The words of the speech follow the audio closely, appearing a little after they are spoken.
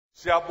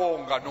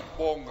Siyabonga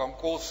nokubonga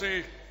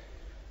Nkosi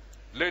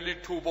leli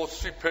thubo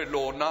siphe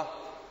lona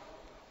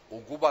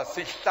ukuba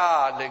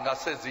sihlale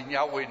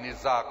ngasezinyaweni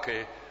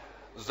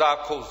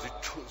zakho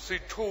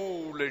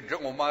sithule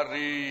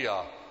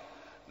njengoMaria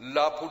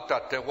lapho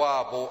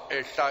udadewabo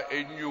ehla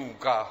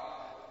enyuka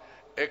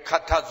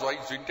ekhathazwa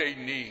izinto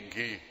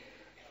eziningi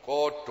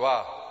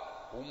kodwa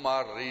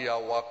uMaria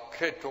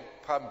wakhetha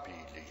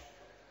okuphambili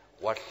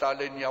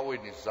wahlala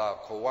enyaweni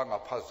zakho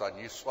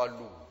wangaphazanyiswa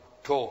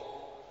lutho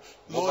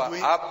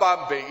ngoba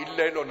abambe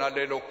ilelo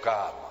nalelo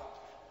gama.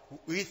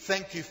 We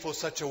thank you for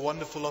such a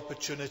wonderful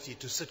opportunity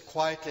to sit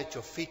quietly at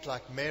your feet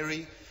like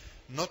Mary,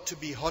 not to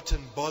be hot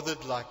and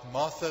bothered like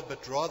Martha,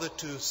 but rather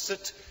to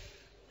sit,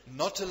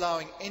 not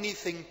allowing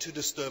anything to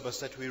disturb us,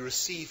 that we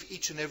receive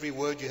each and every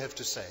word you have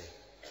to say.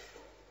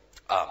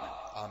 Amen.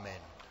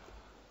 Amen.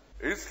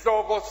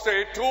 Isihloko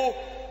sethu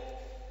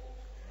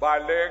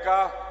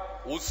baleka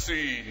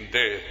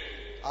usinde.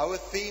 Our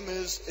theme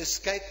is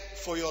escape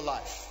for your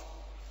life.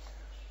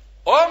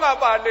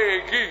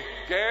 Ongabaleki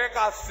ngeke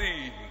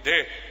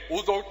asinde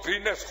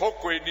uzogcina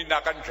esihogweni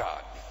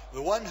nakanjani.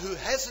 The one who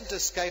hasn't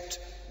escaped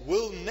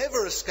will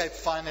never escape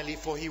finally,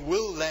 for he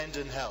will land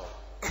in hell.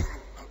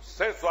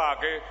 Sezwa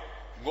ke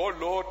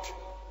ngoLothi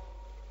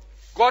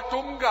kodwa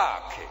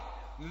umkakhe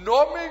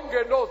noma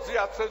ingelozi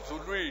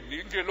yasezulwini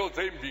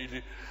ingelozi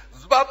ezimbili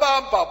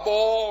zibabamba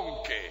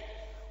bonke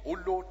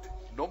uLothi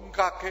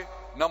nomkakhe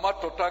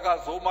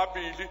namadodakazi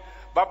omabili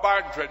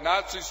babanjwe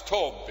nathi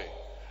isithombe.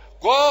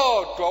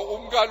 Kodwa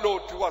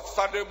umkaLothi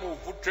wasala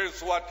emuva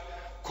uJesu wathi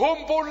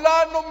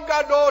khumbulani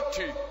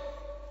umkaLothi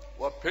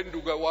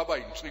waphenduka waba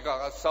insika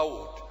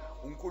kaSawuli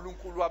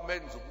uNkulunkulu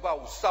wamenza ukuba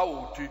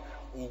uSawuli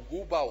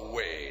ukuba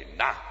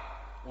wena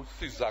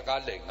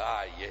usizakale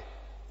ngaye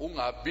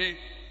ungabi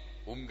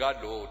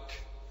umkaLothi.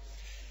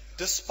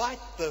 Despite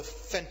the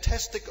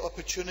fantastic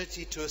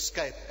opportunity to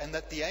escape and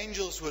that the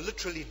angels were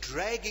literally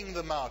dragging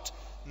them out,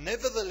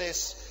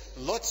 nevertheless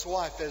Lot's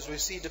wife, as we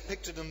see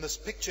depicted in this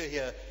picture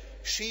here,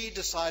 she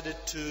decided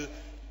to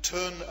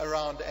turn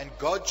around and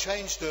God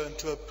changed her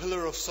into a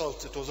pillar of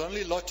salt. It was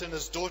only Lot and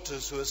his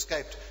daughters who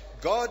escaped.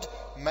 God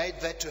made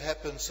that to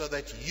happen so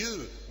that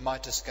you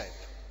might escape.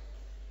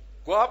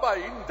 Kwaba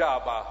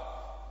indaba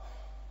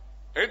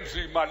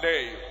enzima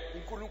leyo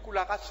uNkulunkulu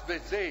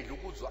akasivezeli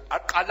ukuze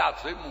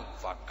aqalaze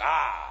emuva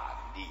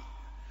ngani.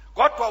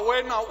 Kodwa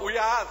wena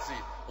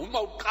uyazi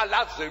uma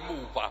uqalaze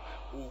emuva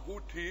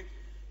ukuthi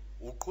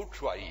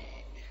uqhutshwa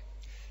yini.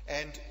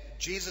 And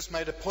Jesus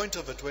made a point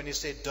of it when he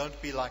said,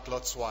 don't be like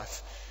Lot's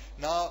wife.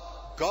 Now,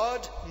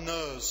 God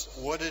knows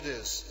what it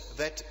is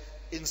that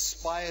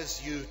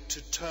inspires you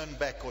to turn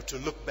back or to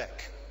look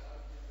back.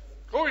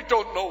 We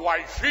don't know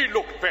why she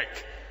looked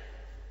back,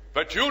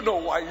 but you know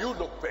why you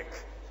look back.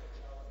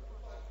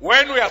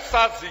 When we are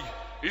sazi,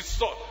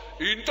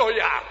 into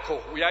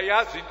yakho,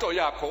 uyayazi into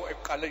yakho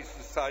eqala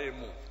isisaye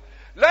emuva.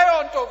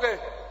 Leyo nto ke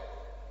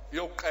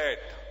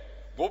yoqeda.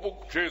 Ngoba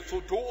uJesu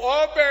uthi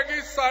obeka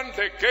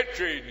isandla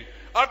egejeni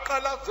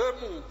aqalaze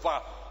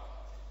emuva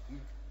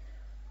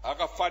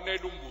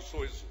akafanele umbuso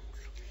wezulu.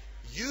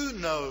 You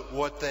know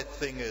what that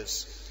thing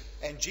is.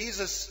 And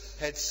Jesus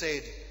had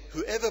said,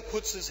 whoever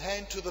puts his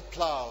hand to the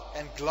plow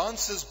and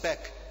glances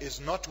back is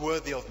not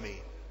worthy of me.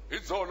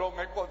 Izolo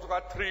ngenkonzo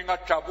ka3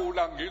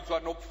 ngajabula ngizwa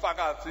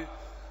nobufakazi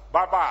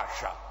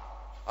babasha.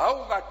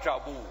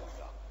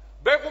 Awungajabula.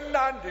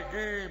 Bekumnandi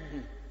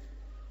kimi.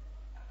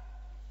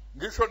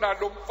 Ngisho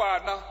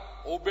nalomfana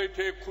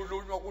obethe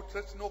ekhulunywa ukuthi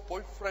sesino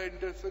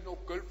boyfriend sesino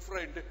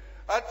girlfriend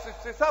athi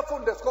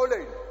sisafunda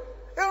esikoleni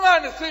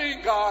ingane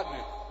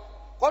siyingane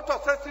kodwa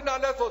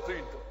sesinalezo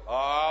zinto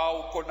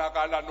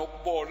ukonakala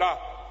nokubola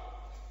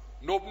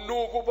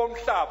nobunuku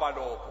bomhlaba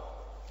lobo.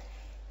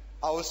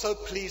 I was so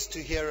pleased to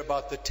hear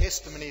about the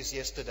testimonies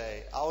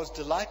yesterday. I was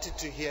delighted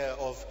to hear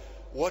of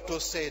what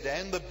was said,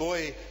 and the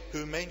boy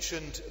who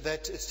mentioned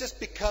that it's just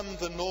become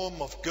the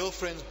norm of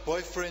girlfriends,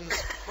 boyfriends,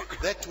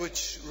 that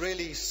which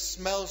really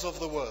smells of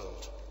the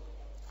world.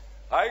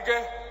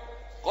 Hayike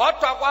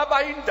kodwa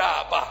kwaba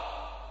indaba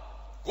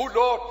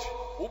kuLothi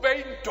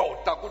ube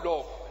indoda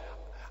kuloko.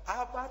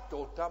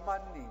 Abadoda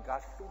amaningi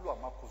ahlulwa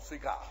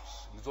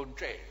amakhosikazi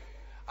ngizontshela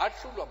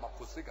ahlulwa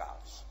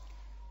amakhosikazi.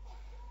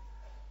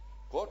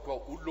 Kodwa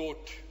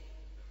uLothi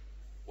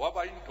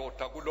waba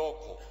indoda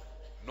kuloko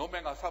noma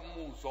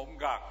engasamuzwa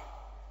umkakhe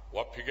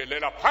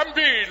waphikelela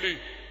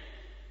phambili.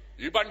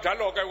 Iba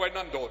njalo ke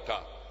wena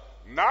ndoda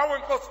nawe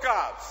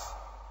nkosikazi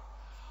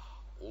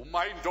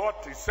uma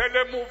indoda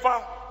isele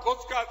emuva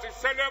nkosikazi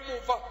isele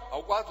emuva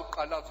awukwazi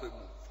uqalaza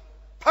emuva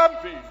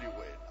phambili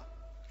wena.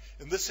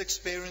 In this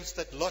experience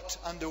that Lot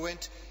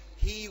underwent,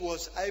 he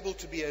was able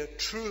to be a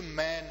true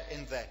man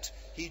in that.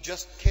 He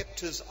just kept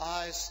his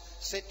eyes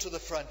set to the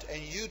front.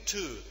 And you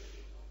too,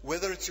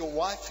 whether it's your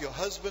wife, your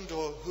husband,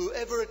 or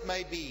whoever it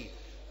may be,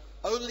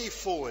 only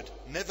forward,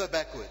 never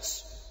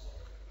backwards.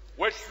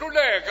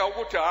 Wehluleka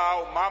ukuthi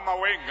mama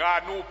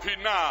wengane uphi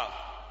na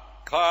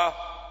cha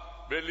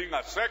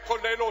belingasekho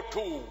lelo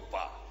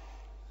thuba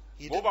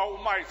ngoba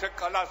uma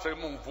iseqalaza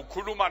emuva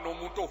ukhuluma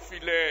nomuntu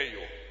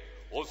ofileyo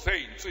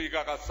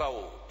oseyinsika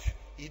kaSawoti.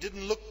 He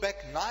didn't look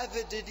back,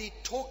 neither did he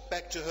talk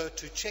back to her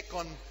to check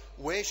on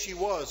where she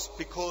was,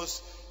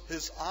 because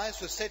his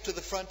eyes were set to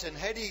the front, and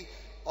had he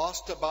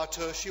asked about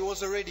her, she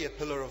was already a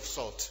pillar of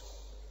salt.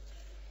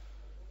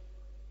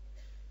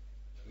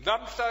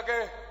 Namhla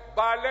ke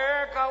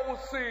baleka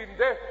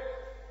usinde.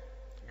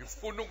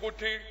 Ngifuna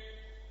ukuthi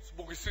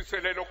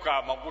sibukisise lelo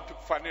gama ukuthi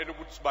kufanele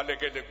ukuthi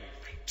sibalekele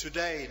kuphi.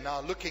 Today, now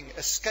looking,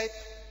 escape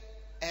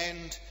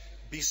and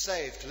be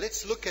saved.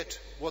 Let's look at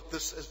what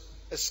this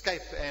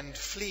escape and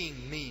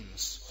fleeing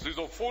means.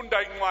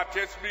 Sizofunda incwadi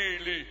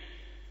yesibili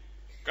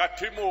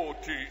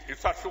kaTimothy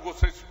isahluko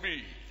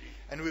sesibili.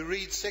 And we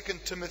read 2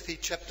 Timothy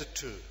chapter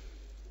 2.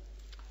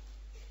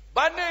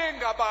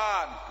 Baningi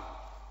abantu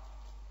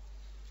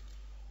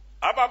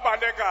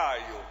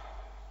ababalekayo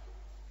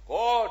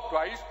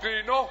kodwa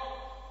isigcino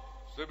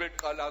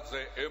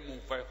sebeqalaze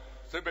emuva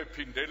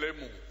sebephindele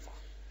emuva.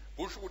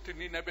 Kusho ukuthi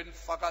nina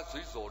benifakaza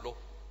izolo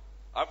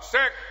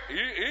akusekho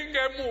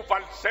ingemuva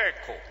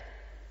lisekho.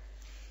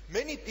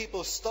 Many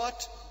people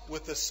start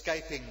with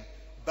escaping,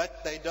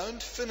 but they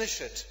don't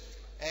finish it.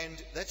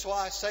 And that's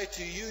why I say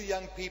to you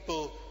young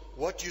people,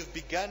 what you've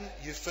begun,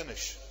 you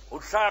finish.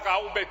 Uhlaka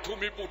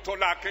ubethuma ibutho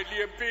lakhe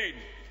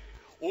liyempini.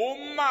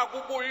 Uma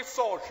kubuya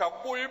isosha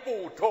kubuya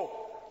ibutho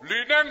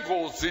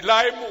linengozi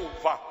la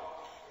emuva.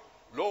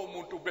 Lo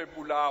muntu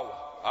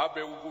bebulawa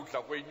abe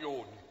ukudla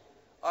kwenyoni.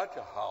 Athi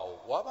hawu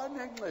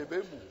wabanenxebe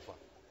emuva.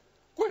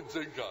 Kwenze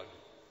njani?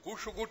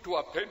 Kusho ukuthi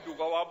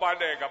waphenduka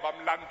wabaleka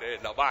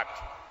bamlandela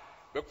bathi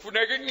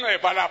bekufuneka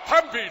inxeba la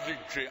phambili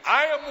nje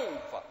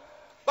ayemuva.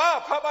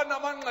 Bapha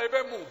abanamanxeba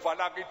emuva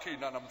la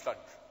kithina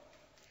namhlanje.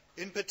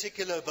 In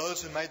particular,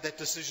 those who made that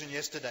decision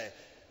yesterday.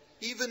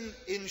 Even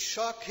in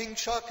King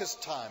Shaka's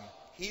time,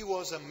 he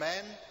was a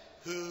man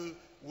who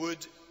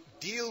would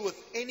deal with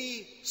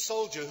any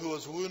soldier who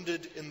was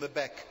wounded in the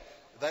back.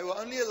 They were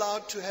only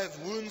allowed to have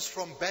wounds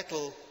from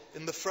battle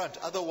in the front.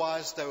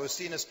 Otherwise, they were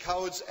seen as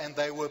cowards and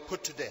they were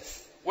put to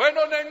death.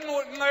 Wena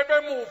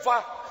onenxeba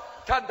emuva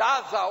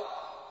thandaza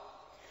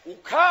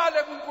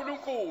ukhale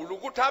kuNkulunkulu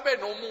ukuthi abe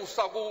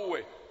nomusa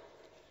kuwe.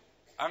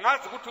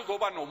 Angazi ukuthi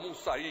uzoba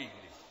nomusa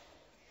yini.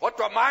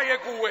 Kodwa maye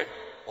kuwe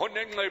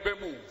onenxeba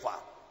emuva.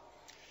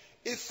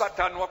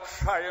 Isathani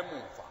wakushaya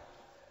emuva.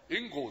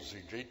 Ingozi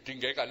nje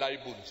idingeka la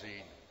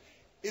ibunzini.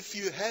 If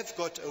you have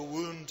got a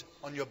wound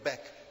on your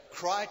back,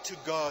 cry to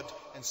God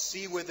and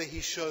see whether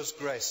He shows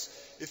grace.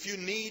 If you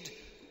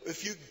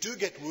do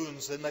get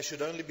wounds, then they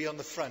should only be on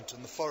the front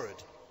and the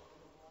forehead.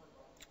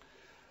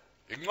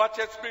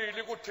 Incwadi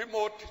yesibili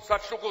kuTimothy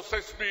isahluko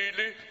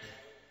sesibili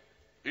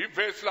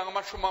ivesi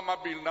langamashumi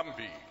amabili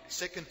nambili.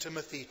 2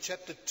 Timothy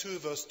chapter 2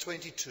 verse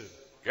 22.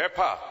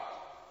 Kepha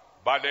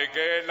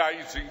balekela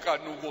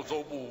izinkanuko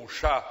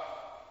zobusha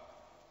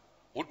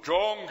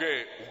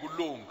ujonge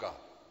ukulunga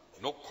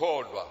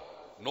nokukholwa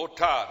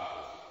nothando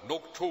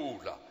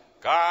nokuthula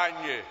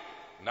kanye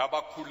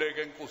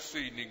nabakhuleka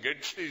enkosini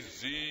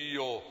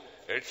ngenhliziyo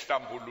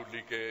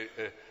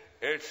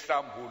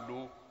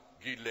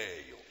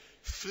ehlambulukileyo.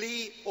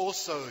 Flee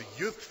also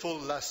youthful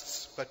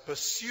lusts, but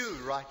pursue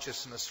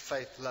righteousness,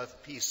 faith,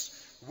 love, peace,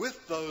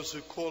 with those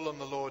who call on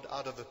the Lord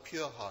out of a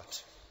pure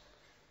heart.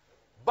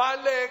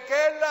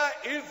 Balekela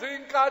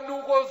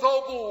izinkanuko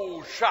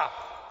zobusha.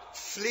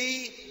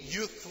 Flee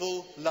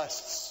youthful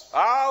lusts.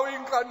 Awu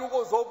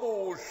inkanuko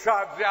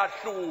zobusha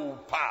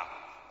ziyahlupha.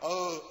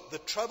 Oh, the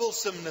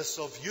troublesomeness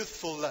of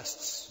youthful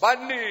lusts.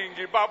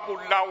 Baningi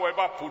babulawe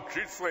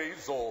babhujiswe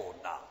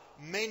izona.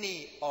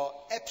 Many are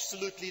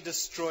absolutely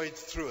destroyed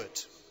through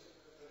it.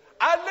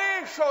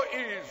 Alisho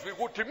izwi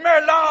ukuthi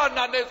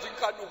melana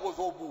nezinkanuko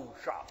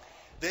zobusha.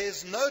 There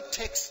is no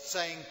text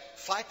saying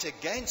fight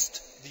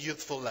against the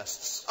youthful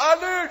lusts.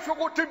 Alisho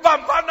ukuthi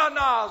bambana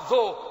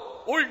nazo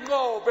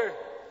uyinqobe.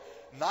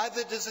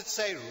 Neither does it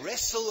say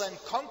wrestle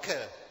and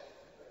conquer.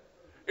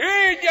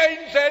 Inye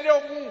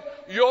indlela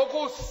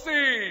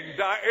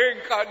yokusinda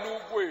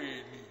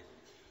enkanukweni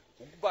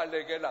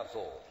ukubalekela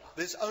zona.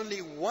 There's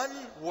only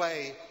one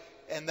way,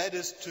 and that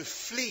is to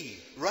flee,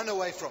 run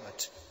away from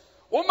it.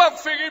 Uma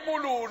kufika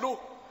ibululu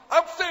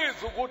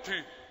akusizi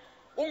ukuthi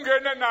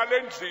ungene nalo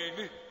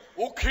endlini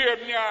ukhiye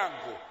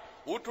eminyango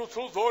uthi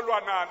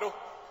usuzolwa nalo.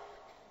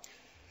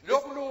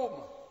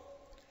 Lokuluma.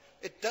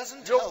 It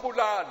doesn't help.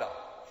 Lokubulala.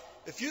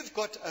 If you've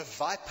got a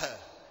viper,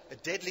 a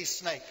deadly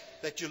snake,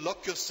 that you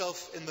lock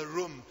yourself in the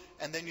room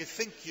and then you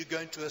think you're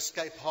going to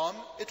escape harm,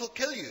 it'll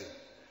kill you.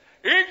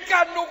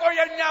 Inkanuko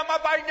yenyama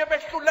bayine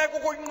behluleka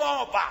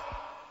ukuyinqoba.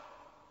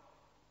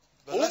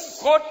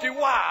 Umgodi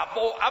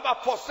wabo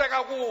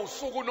abaphoseka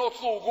kusuku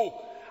nosuku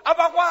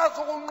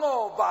abakwazi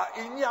ukunqoba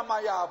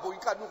inyama yabo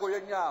inkanuko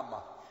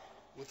yenyama.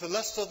 With the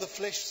lust of the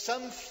flesh,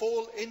 some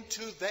fall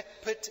into that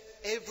pit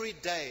every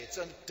day. It's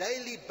on a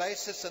daily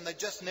basis and they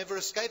just never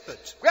escape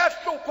it.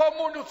 Kuyahlupha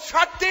umuntu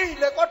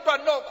ushadile kodwa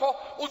nokho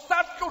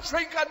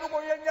usahlushwa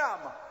inkanuko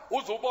yenyama.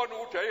 Uzubona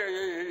ukuthi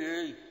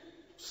hey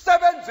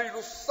sebenzile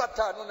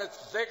uSathane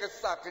unesidleke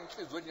sakhe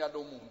enhlizweni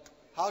yalomuntu.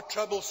 How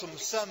troublesome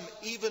some,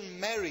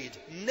 even married,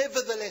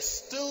 nevertheless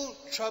still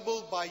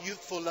troubled by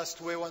youthful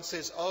lust, where one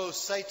says, oh,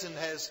 Satan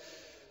has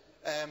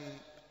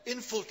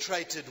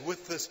infiltrated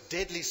with this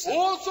deadly sin.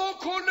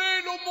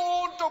 Usukhulile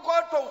umuntu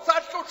kodwa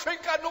usahlushwa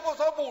inkanuko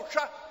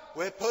zobusha.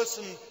 Where a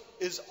person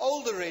is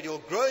old already or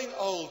growing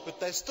old, but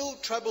they're still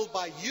troubled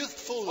by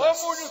youthful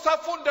lust. Omunye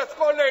usafunda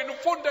esikoleni,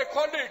 ufunda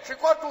ecollege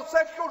kodwa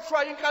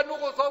usahlushwa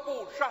inkanuko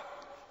zobusha.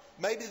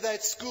 Maybe they're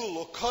at school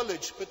or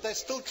college, but they're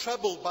still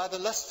troubled by the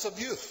lusts of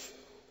youth.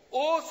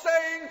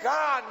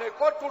 Useyingane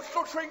kodwa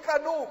uhlushwa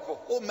inkanuko.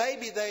 Or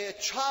maybe they're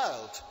a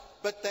child,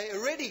 but they're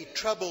already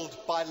troubled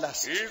by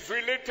lust.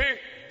 Izwi lithi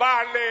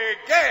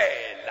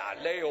balekela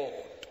leyo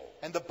nto.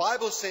 And the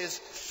Bible says,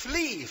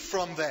 flee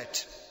from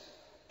that.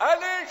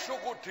 Alisho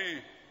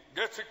ukuthi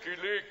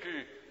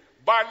ngesigiliki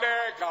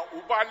baleka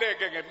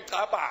ubaleke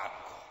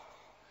ngemicabango.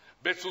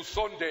 Bese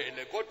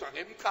usondele kodwa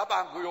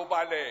ngemicabango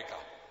uyobaleka.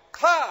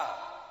 Cha,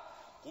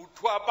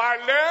 kuthiwa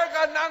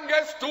baleka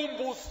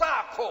nangesidumbu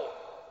sakho.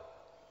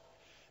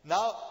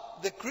 Now,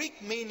 the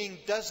Greek meaning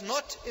does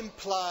not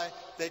imply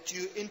that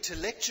you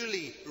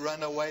intellectually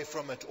run away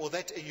from it, or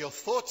that in your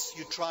thoughts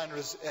you try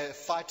and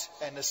fight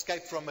and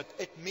escape from it.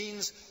 It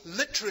means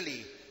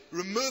literally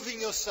removing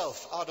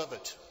yourself out of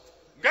it.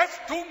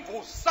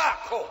 Ngesidumbu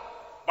sakho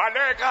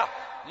baleka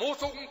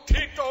musu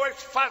umthito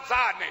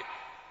wesifazane.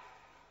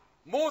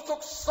 Musu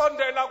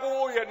kusondela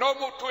kuye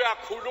noma uthi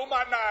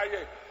uyakhuluma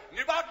naye.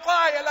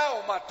 Nibaxwaye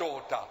lawo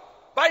madoda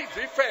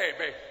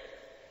bayizifebe.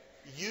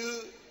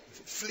 You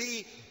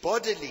flee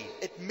bodily.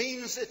 It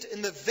means it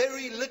in the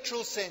very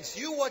literal sense.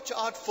 You watch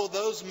out for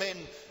those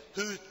men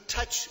who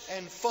touch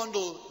and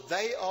fondle.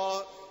 They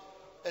are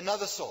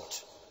another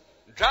sort.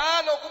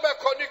 Njalo kube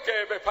khona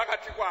igebe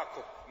phakathi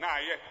kwakho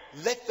naye.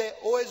 Let there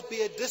always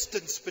be a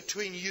distance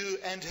between you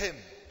and him.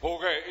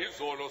 Phoke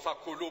izolo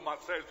sakhuluma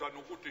sezwa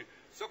nokuthi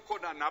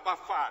sekukhona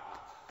nabafana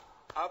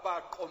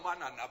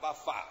abaqomana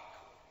nabafana.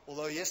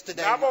 Although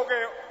yesterday Nabo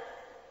ke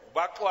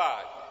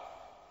baxwaye.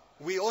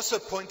 we also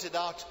pointed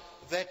out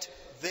that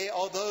there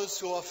are those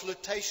who are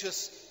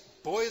flirtatious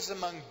boys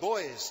among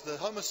boys, the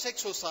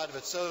homosexual side of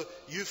it. So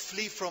you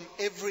flee from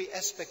every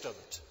aspect of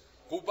it.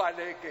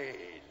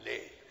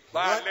 Kubalekele.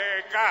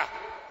 Baleka.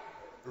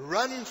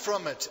 Run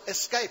from it.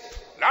 Escape.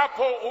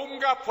 Lapho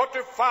umka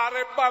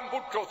Potifare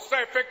bambu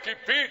Joseph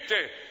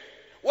eGibhite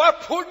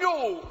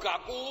waphunyuka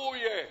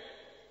kuye.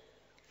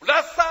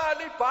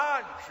 Lasali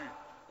banji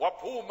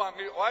waphuma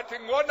wathi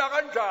ngona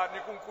kanjani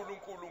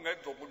kuNkulunkulu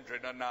ngenza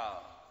okunjena na.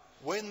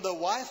 When the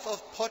wife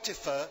of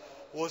Potiphar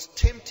was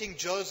tempting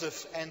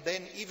Joseph and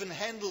then even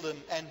handled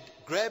him and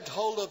grabbed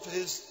hold of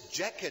his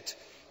jacket,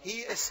 he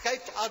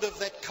escaped out of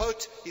that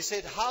coat. He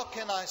said, how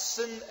can I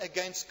sin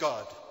against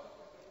God?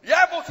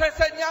 Yebo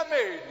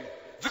sesenyameni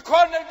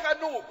zikhona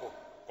inkanuko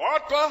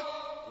kodwa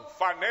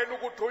ufanele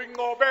ukuthi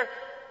uyinqobe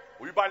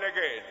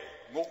uyibalekele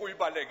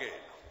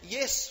ngokuyibalekela.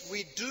 Yes,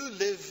 we do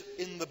live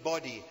in the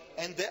body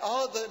and there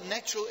are the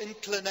natural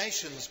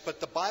inclinations, but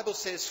the Bible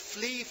says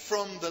flee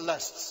from the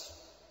lusts.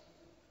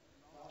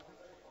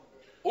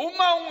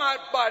 Uma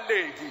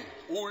ungabaleki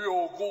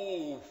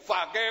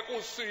uyokufa ke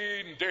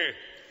kusinde.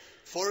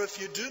 For if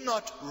you do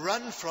not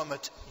run from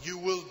it, you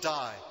will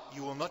die.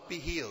 You will not be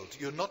healed.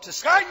 You'll not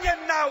escape. Kanye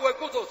nawe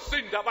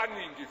kuzosinda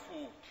abaningi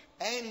futhi.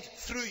 And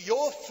through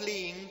your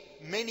fleeing,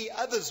 many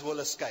others will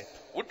escape.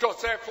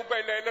 uJoseph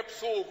ubelele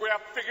ebusuku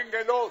yafika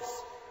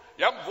ingelosi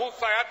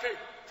yamvusa yathi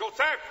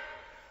Joseph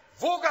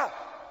vuka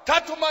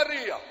thatha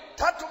uMaria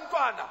thatha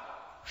umntwana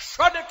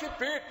shona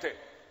eGibhite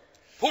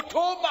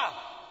phuthuma.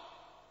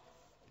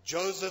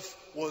 Joseph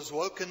was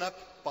woken up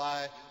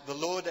by the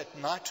Lord at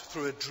night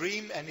through a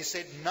dream, and he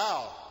said,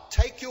 now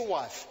take your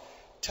wife,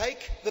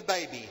 take the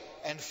baby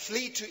and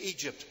flee to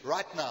Egypt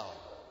right now.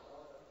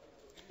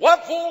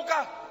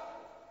 Wavuka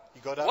He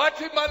got up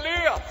wathi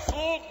Maria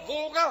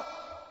vuka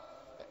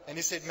and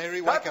he said,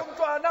 Mary, wake thatha up,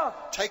 umntwana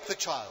take the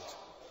child.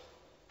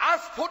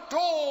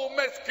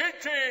 asiphuthume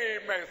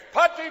sigijime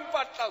siphathe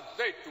impahla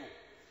zethu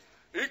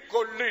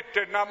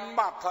igolide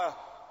namakha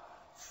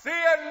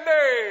siye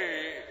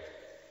le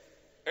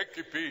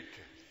eGibhite.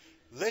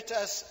 Let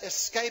us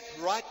escape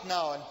right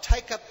now and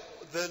take up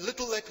the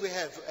little that we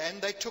have.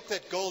 And they took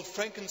that gold,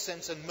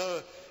 frankincense and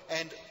myrrh,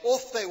 and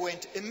off they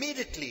went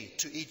immediately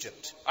to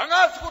Egypt.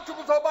 Angazi ukuthi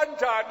kuzoba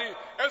njani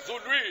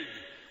ezulwini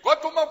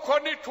kodwa uma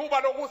kukhona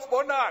ithuba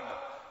lokusibonana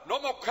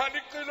noma kukhala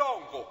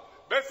icilongo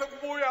bese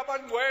kubuya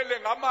abangcwele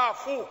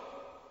ngamafu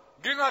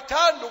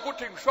ngingathanda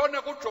ukuthi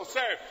ngishone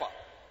kuJosepha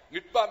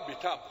ngitibambe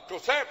ithambo.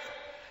 Joseph,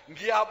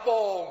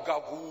 ngiyabonga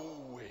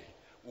kuwe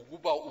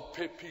ukuba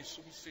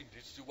uphephisa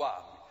umsindisi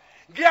wami.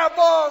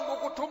 Ngiyabonga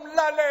ukuthi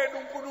umlalele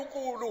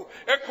uNkulunkulu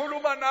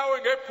ekhuluma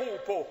nawe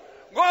ngephupho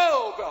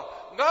ngoba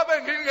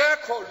ngabe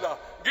ngingekho la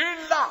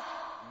ngila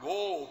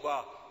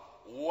ngoba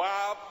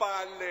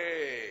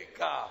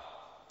wabaleka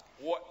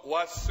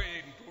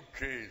wasinda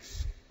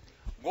uJesu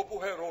ngoba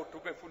uHerode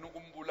ubefuna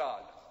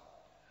ukumbulala.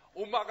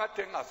 Uma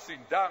kade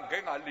engasindanga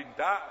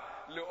engalinda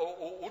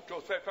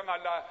uJoseph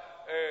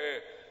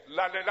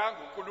engalalelanga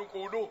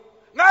uNkulunkulu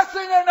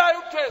Nasingenayo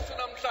uJesu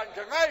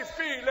namhlanje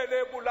ngayifile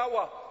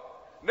lebulawa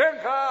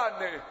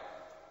nengane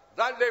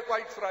zale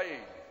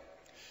kwaIsrayeli.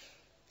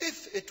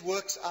 If it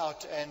works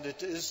out and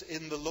it is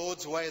in the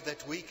Lord's way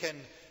that we can,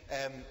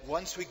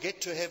 once we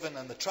get to heaven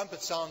and the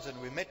trumpet sounds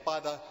and we're met by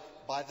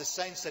the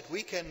saints, that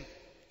we can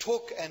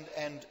talk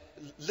and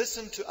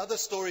listen to other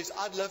stories.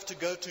 I'd love to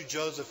go to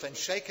Joseph and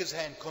shake his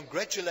hand,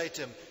 congratulate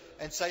him,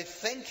 and say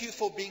thank you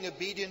for being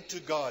obedient to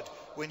God.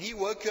 When he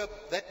woke you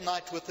up that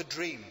night with a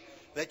dream,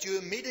 that you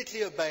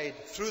immediately obeyed.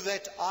 Through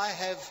that, I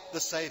have the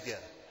Savior.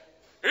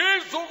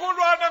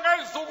 Izukulwane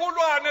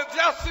ngezizukulwane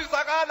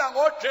ziyasizakala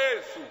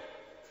ngoJesu.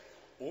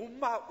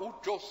 Uma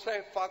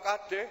uJosefa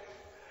kade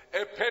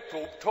ephethe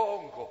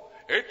ubuthongo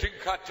ethi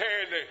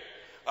ngikhathele,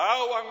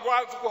 hawu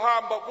angikwazi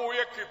kuhamba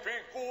kuye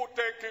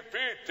kude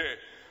eGibhithe,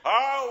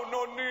 hawu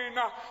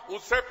nonina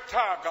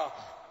usebuthaka.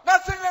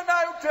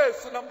 Nasingenayo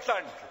uJesu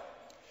namhlanje,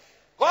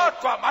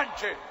 kodwa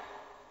manje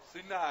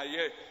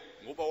sinaye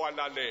ngoba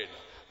walalela.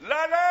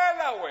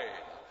 Lalela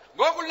wena,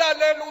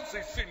 ngokulalela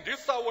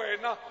uzisindisa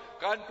wena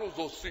kanti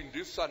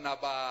uzosindisa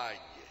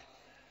nabanye.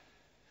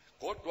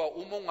 Kodwa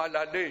uma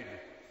ungalaleli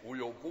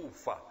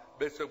uyokufa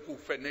bese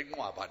kufe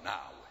nenqwaba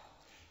nawe.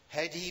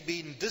 Had he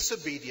been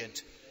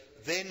disobedient,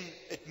 then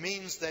it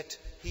means that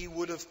he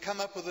would have come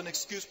up with an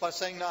excuse by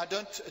saying, no,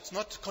 it's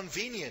not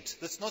convenient,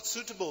 that's not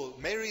suitable,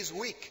 Mary's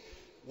weak.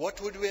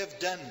 What would we have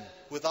done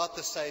without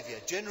the Savior?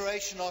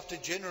 Generation after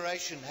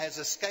generation has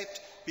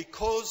escaped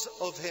because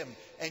of him.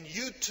 And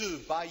you too,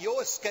 by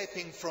your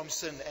escaping from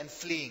sin and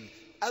fleeing,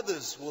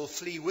 others will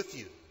flee with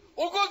you.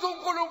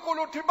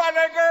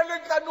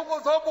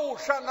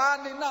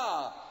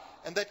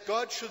 And that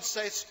God should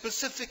say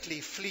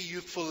specifically, flee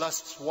youthful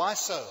lusts. Why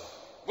so?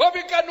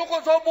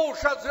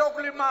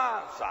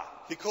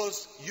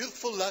 Because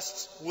youthful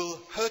lusts will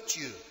hurt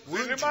you,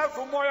 wound you.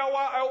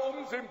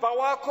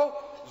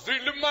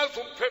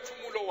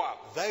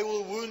 They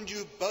will wound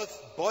you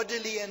both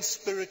bodily and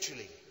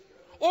spiritually.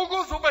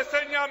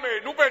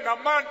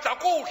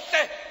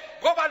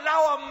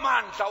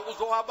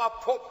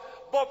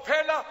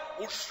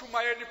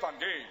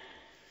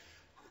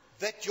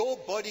 That your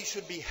body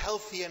should be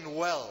healthy and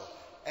well,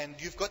 and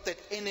you've got that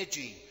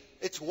energy.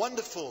 It's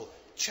wonderful.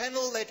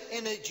 Channel that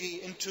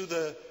energy into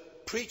the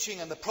preaching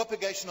and the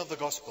propagation of the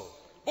gospel.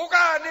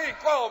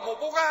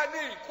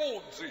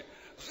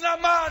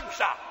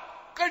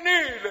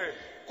 Qinile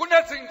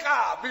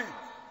kunezinkabi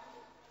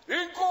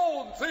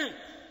inkunzi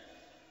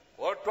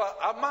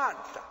kodwa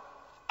amandla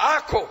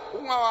akho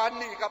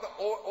ungawanika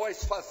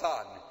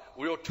owesifazane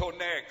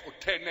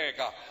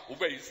utheneka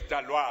ube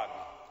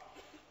isidalwana.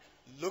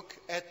 Look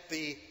at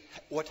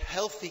what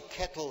healthy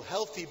cattle,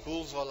 healthy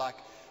bulls are like.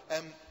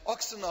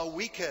 Oxen are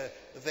weaker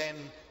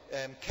than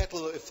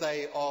cattle if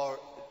they are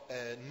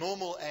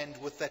normal and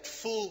with that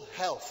full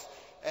health.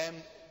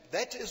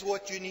 That is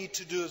what you need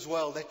to do as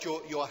well, that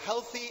you're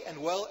healthy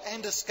and well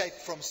and escape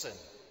from sin.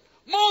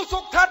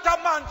 Musukuthatha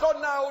amandla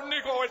nawo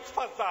unika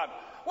owesifazane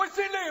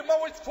wesilima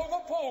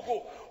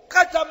wesiphukupuku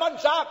qeda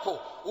amandla akho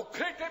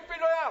ukhiphe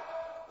impilo yakho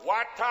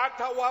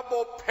wathatha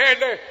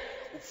wabophele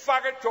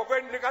ufake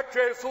ejokweni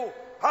likaJesu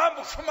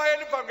hamba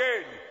ushumayela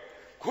ivangeli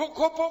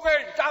khuphuke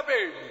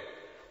entabeni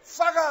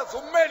fakaza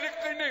umele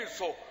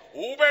iqiniso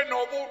ube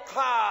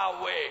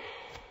nobuqhawe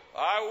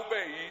hayi ube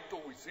yinto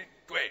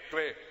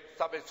uyisidwedwe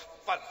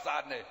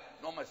sabesifazane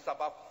noma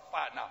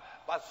sabafana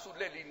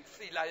basulela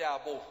insila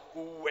yabo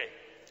kuwe.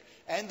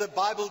 And the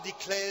Bible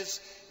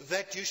declares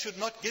that you should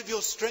not give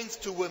your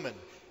strength to women.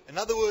 In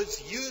other words,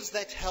 use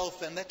that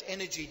health and that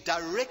energy,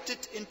 direct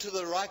it into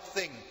the right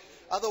thing.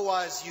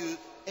 Otherwise, you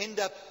end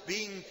up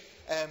being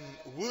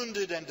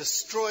wounded and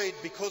destroyed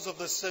because of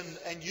the sin.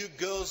 And you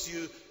girls,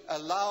 you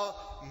allow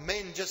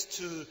men just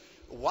to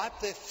wipe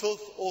their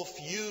filth off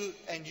you,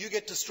 and you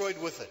get destroyed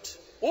with it.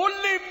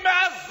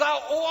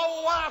 Ulimaza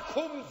owakho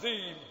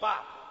umzimba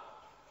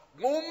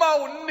uma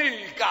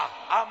unika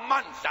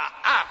amandla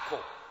akho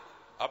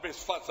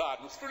abesifazane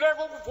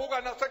uhluleka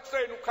ukuvuka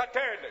nasekuseni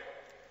ukhathele.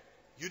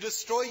 You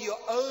destroy your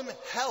own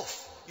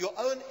health, your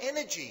own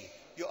energy,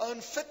 your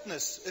own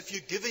fitness if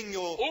you're giving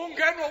your...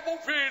 Ungenwa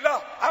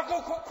ubuvila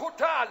akukho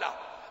ukukhuthala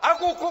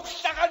akukho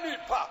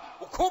ukuhlakanipha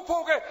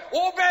ukhuphuke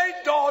ube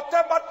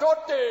indoda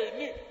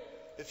emadodeni.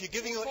 If you're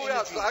giving your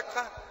energy...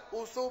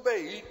 usube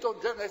yinto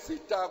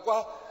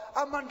njengesidakwa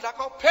amandla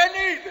akho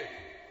phelile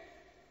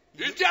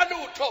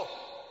itiyalutho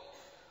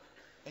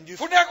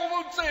funeka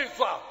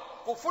ubunsizwa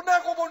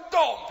kufuneka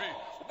ubuntombi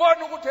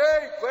ubone ukuthi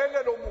hey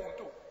igcwele lo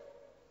muntu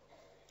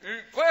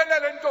igcwele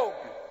le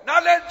ntombi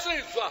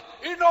nalensizwa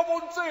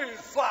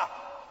inobunsizwa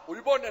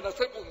uyibone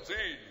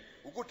nasebunzini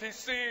ukuthi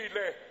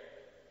isile.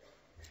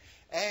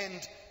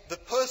 And the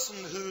person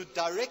who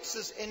directs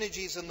his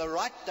energies in the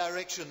right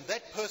direction,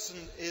 that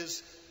person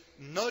is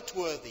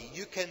noteworthy.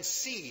 You can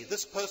see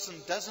this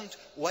person doesn't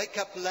wake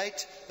up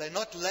late. They're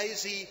not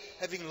lazy,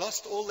 having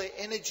lost all their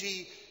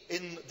energy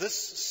in this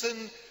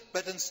sin,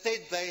 but instead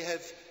they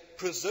have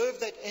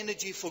preserved that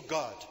energy for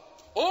God.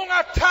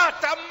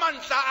 Ungathatha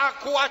amandla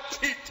akho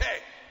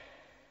wathithe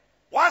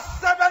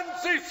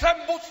wasebenzisa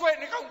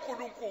embusweni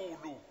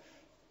kaNkulunkulu.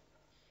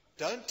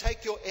 Don't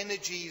take your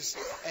energies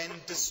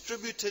and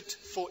distribute it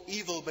for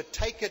evil, but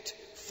take it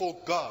for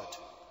God.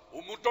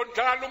 Umuntu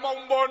onjalo uma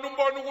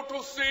umbona ukuthi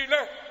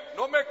usile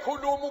noma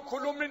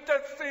ukhuluma into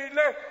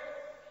esile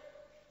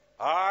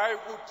hayi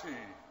ukuthi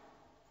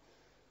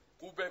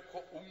kube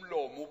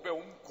umlomo ube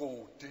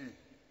umgodi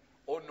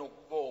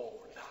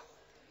onokubola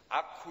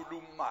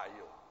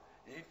akhulumayo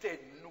into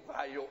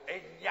enukayo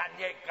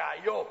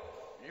enyanyekayo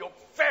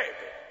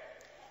yobufebe.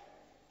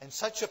 And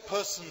such a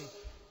person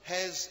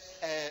has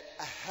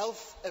a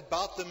health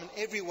about them in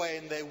every way,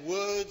 and their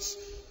words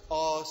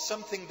are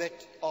something that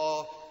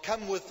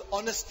come with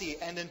honesty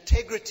and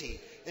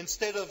integrity,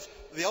 instead of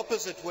the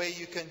opposite, where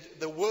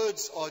the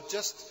words are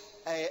just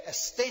a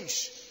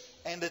stench,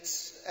 and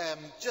it's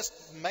just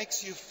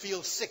makes you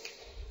feel sick.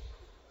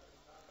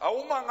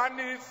 Awuma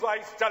nganizwa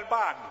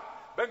isitalmani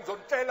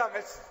bengizontela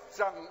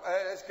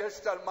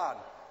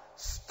ngestalmani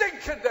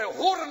stinkende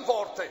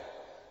hoerenworte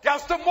die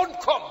aus dem Mund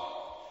kommen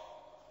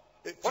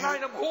von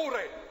einem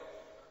Hure.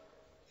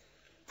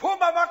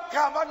 Phuma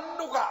amagama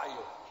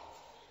anukayo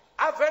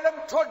avela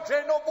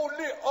emthonjeni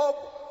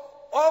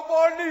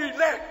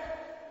obolile.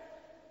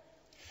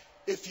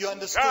 If you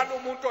understand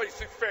umuntu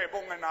oyisifebe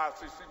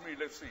ongenaso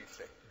isimile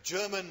esihle.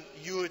 German,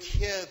 you would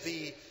hear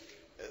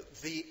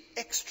the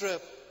extra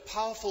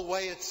powerful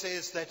way it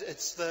says that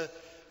it's the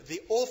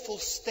awful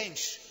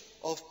stench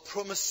of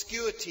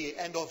promiscuity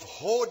and of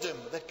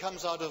whoredom that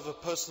comes out of a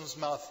person's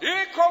mouth.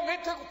 Yikho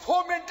ngithi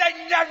kuphuma into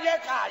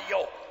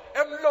enyanyekayo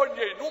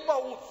emlonyeni uma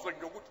uzwe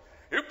nje ukuthi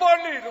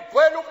ibolile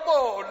ugcwele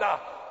ukubola.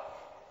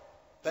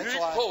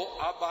 Yikho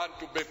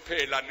abantu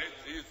bephela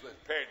nezizwe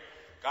phela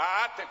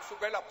kade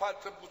kusukela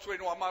phansi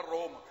embusweni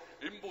wamaRoma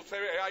imbuso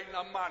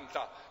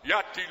eyayinamandla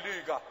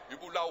yadilika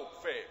ibulawa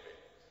ubufebe.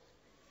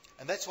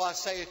 And that's why I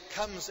say it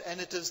comes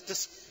and it is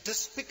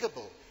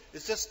despicable.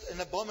 It's just an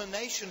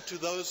abomination to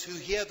those who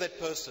hear that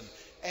person.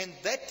 And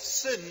that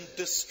sin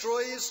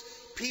destroys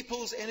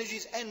people's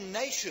energies and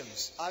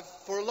nations. I've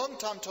for a long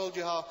time told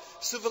you how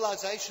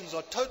civilizations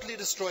are totally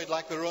destroyed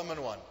like the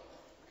Roman one.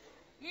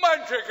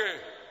 Manje ke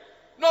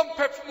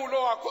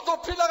nomphefumulo wakho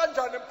uzophila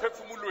kanjani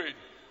emphefumulweni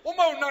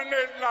uma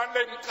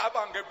unanele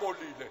imicabango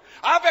ebolile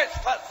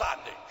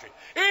abesifazane nje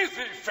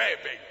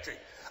izifebe nje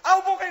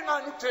awubuke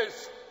ngani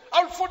uThesi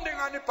awufundi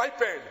ngani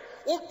iBhayibheli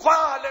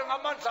uqhwale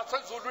ngamandla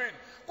asezulwini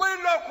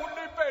kuyilokhu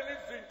liphela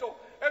izinto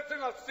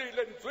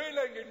ezingasile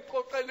nizwile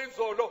nginixoxela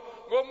izolo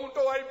ngomuntu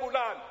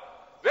owayibulala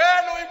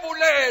vele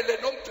uyibulele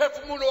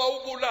nomphefumulo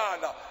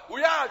wawubulala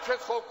uyatshe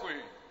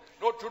esogwini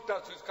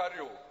noJudas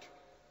Iscariot.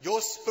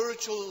 Your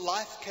spiritual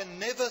life can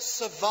never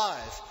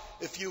survive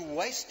if you're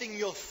wasting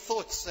your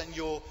thoughts and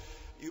you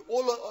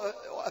all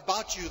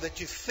about you, that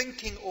you're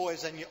thinking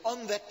always and you're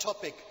on that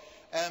topic.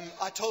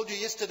 I told you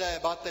yesterday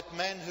about that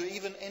man who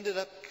even ended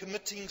up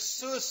committing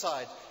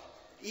suicide.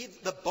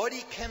 The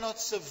body cannot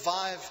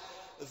survive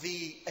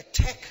the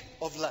attack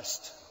of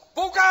lust.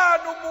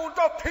 Bukani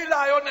umuntu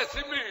ophilayo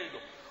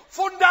nesimilo.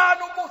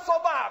 Fundani ubuso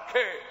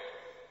bakhe.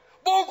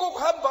 Buka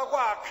ukuhamba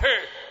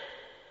kwakhe.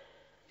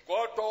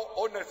 Kodwa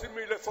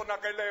onesimilo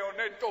sonakeleyo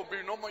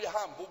nentombi noma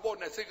uyahamba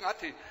ubone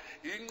singathi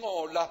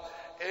inqola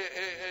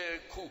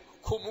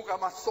khumuka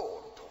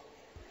amasonto.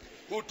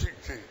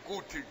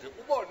 Kuthi nje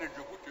ubone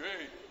nje ukuthi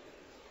hey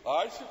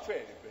hayi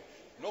sifebe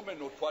noma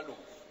enothwalo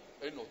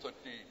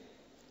enothotini.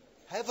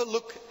 Have a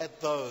look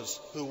at those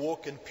who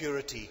walk in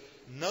purity.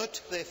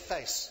 Note their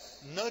face.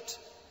 Note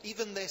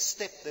even their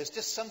step. There's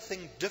just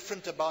something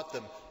different about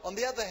them. On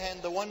the other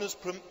hand, the one who's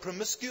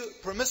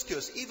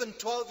promiscuous, even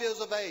 12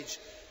 years of age,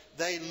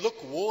 they look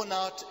worn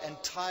out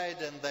and tired,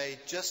 and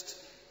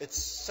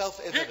it's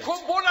self-evident.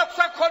 Ngikhumbula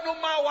kusakhona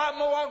uma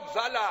wami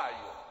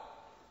owangizalayo.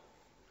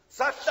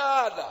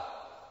 Sahlala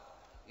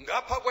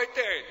ngapha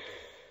kwetende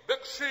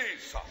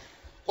bekushisa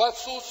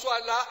kwasuswa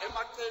la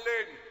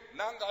emaceleni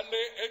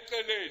nangale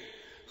eceleni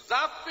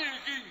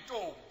zafika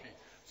intombi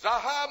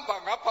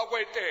zahamba ngapha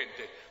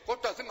kwetende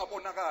kodwa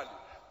singabonakali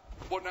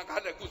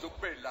ubonakale kuze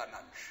kube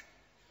lana nje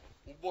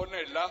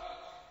ubone la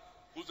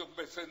kuze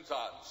kube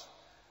senzansi.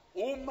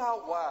 Uma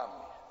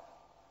wami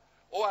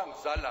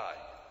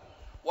owangizalayo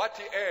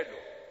wathi Erlo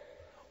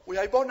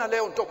uyayibona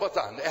leyo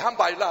ntombazane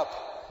ehamba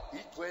ilapha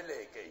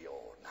igcweleke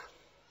yona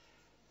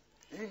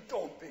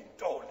intombi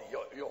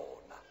intoli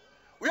yona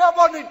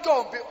uyabona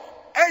intombi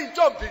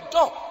eyintombi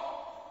into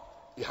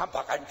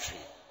ihamba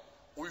kanje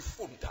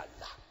uyifunda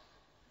la.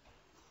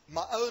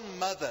 My own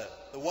mother,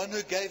 the one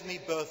who gave me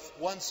birth,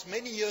 once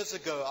many years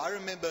ago, I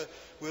remember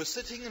we were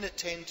sitting in a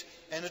tent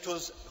and it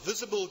was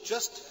visible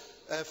just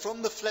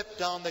from the flap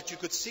down that you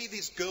could see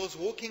these girls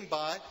walking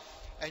by,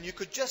 and you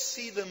could just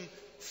see them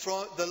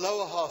from the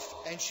lower half,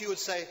 and she would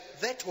say,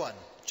 that one,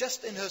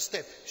 just in her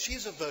step,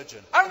 she's a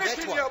virgin. And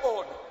that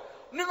one.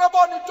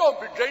 Ningabona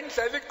intombi nje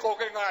indlela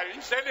igqoke ngayo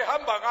indlela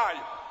ihamba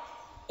ngayo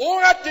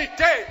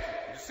ungadideki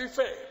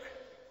isifebe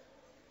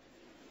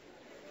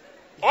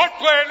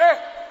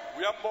ogcwele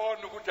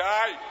uyambona ukuthi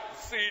hayi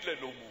isile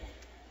lo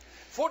muntu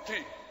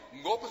futhi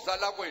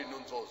ngokuzala kwenu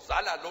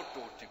nizozala lo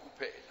dodi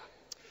kuphela.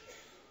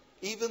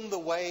 even the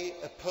way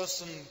a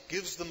person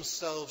gives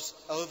themselves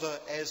over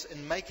as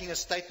in making a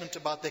statement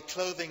about their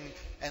clothing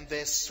and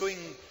their swing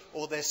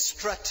or their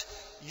strut,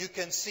 you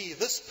can see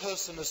this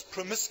person is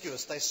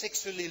promiscuous, they're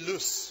sexually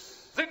loose.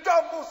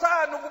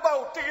 Zintombusana ukuba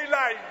utiki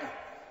line.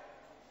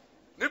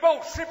 Niba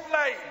uship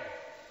line.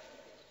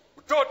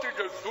 Utoti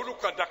nje Zulu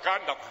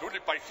gandaganda kudlula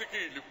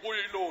ibhayisikili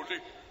kubuye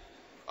iloli.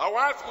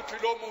 Awazi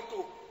ukuthi lo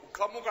muntu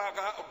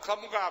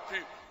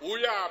uqhamukaphi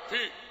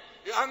uyaphi.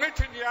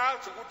 Angithi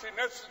niyazi ukuthi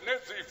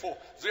nezifo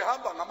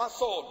zihamba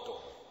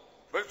ngamasonto.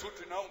 Bese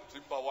uthi na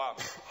umzimba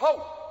wami.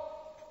 How?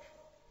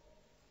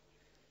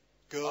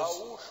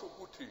 Awusho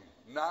ukuthi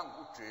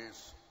nangu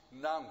uJesu,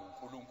 nangu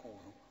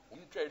uNkulunkulu.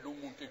 Umtshela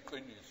umuntu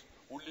iqiniso,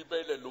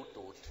 ulibele lo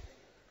doti.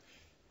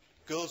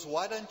 Girls,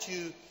 why don't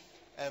you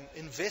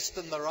invest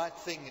in the right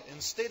thing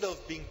instead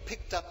of being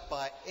picked up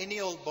by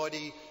any old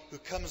body who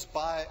comes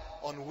by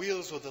on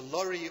wheels with a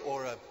lorry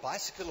or a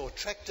bicycle or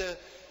tractor,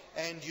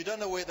 and you don't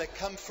know where they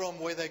come from,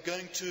 where they're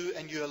going to,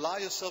 and you allow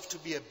yourself to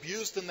be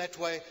abused in that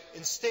way.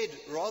 Instead,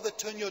 rather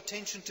turn your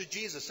attention to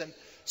Jesus and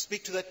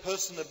speak to that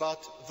person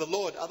about the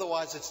Lord.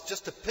 Otherwise, it's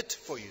just a pit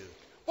for you.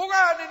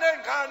 Bukani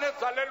nengane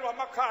ezalelwa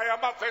amakhaya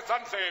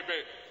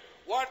amavesandlebe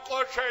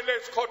waxoshela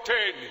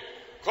esikhotheni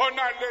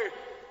khona le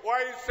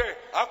wayise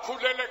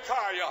akhulele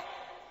ekhaya.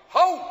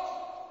 Hawu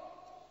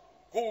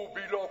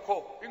kubi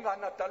lokho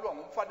ingane adalwa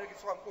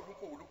ngumfanekiso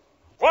kaNkulunkulu.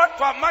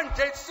 Kodwa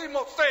manje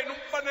isimo senu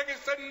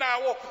umfanekiso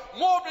enawo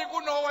mobi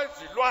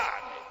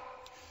kunowezilwane.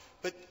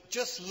 But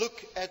just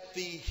look at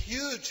the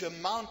huge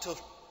amount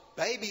of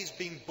babies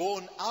being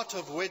born out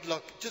of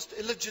wedlock, just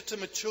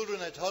illegitimate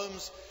children at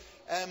homes.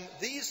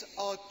 These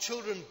are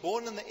children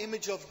born in the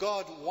image of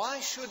God. Why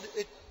should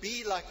it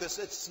be like this?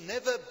 It's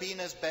never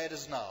been as bad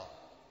as now.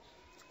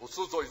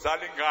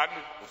 Usuzoyizala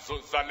ingane,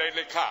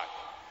 uzozalela ekhaya.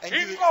 And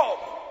you-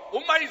 Inkomo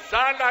uma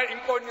izala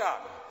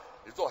inkonyane,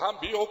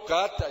 izohamba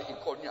iyogada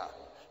inkonyane.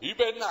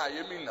 Ibe naye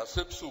emini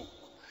nasebusuku.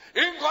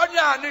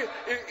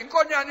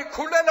 Inkonyane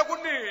ikhulela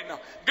kunina.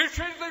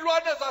 Ngisho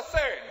izilwane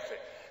zasendle,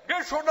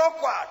 ngisho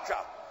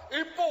nogwaja,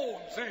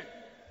 impunzi.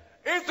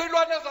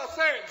 Izilwane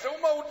zasendle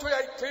uma uthi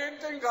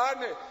uyayithinta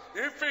ingane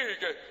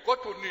ifike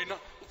kodwa unina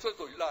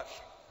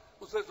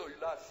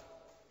usezoyilahla.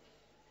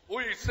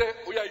 Uyise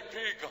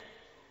uyayiphika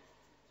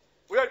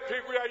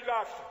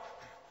uyayilahla.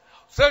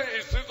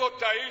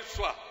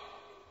 Seyizizodayiswa.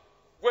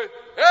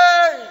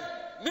 Hey,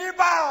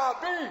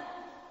 nibabi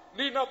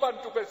nina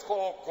bantu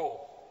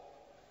besikhoko.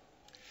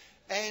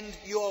 And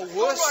you are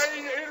worse.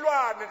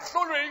 Ilwane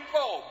lihlulwe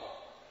inkomo.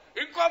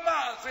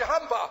 Inkomazi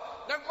ihamba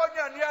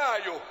nenkonyane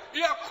yayo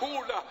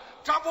iyakhula,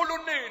 jabula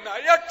unina,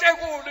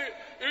 iyatekula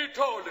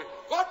ithole.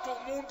 Kodwa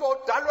umuntu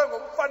odalwe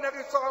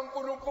ngomfanekiso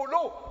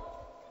kaNkulunkulu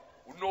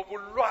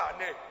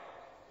unobulwane.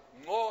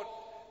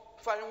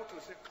 Kufanele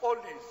ukuthi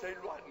sixolise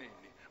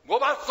ilwaneni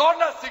ngoba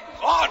zona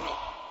singcono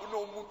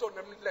kunomuntu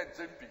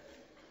onemlenze embili.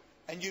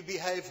 And you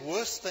behave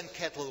worse than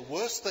cattle,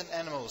 worse than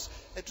animals.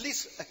 At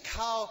least a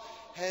cow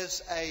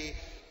has a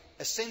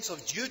sense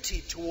of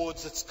duty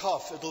towards its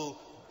calf. It'll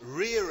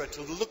rear it,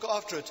 it'll look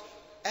after it.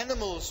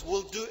 Animals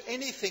will do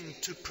anything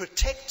to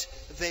protect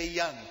their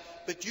young.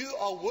 But you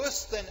are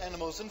worse than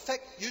animals. In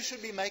fact, you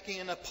should be making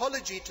an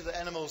apology to the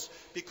animals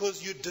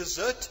because you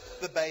desert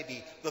the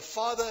baby. The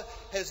father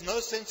has no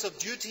sense of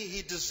duty.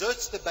 He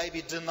deserts the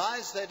baby,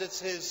 denies that it's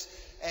his,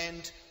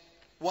 and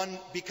one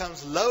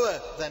becomes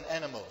lower than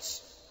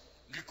animals.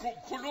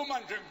 Ngikhuluma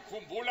nje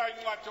ngikhumbula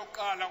incwadi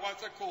yokuqala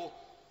kwasekho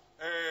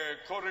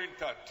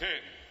Korintha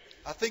 10.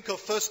 I think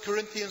of 1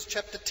 Corinthians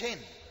chapter 10.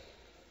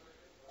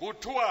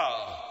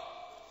 Kuthiwa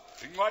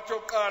incwadi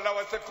yokuqala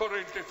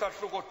kwaseKorintha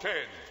isahluko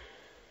 10.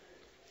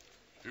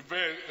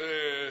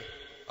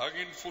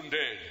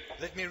 Akinifundele.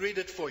 Let me read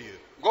it for you.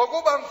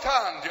 Ngokuba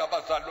ngithandi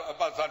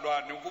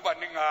abazalwane ukuba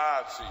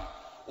ningazi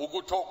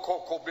ukuthi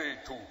okhokho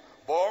bethu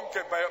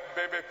bonke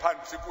bebe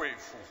phansi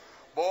kwefu,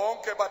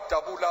 bonke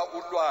badabula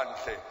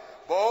ulwandle,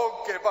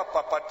 bonke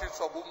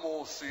babhabhatiswa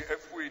kuMosi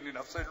efwini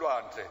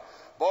naselwandle,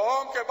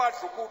 bonke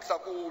badla ukudla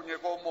kunye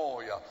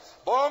komoya,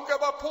 bonke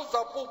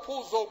baphuza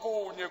uphuzo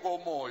kunye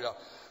komoya.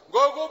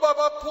 Ngokuba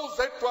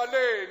baphuza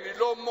edwaleni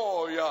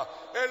lomoya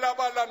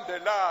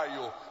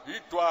elabalandelayo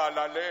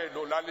idwala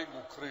lelo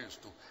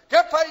lalinguKristu.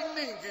 Kepha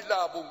iningi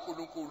labo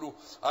uNkulunkulu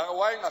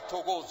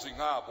awayengathokozi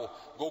ngabo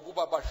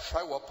ngokuba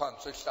bashaywa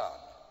phansi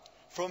ehlane.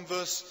 From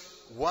verse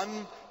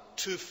 1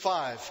 to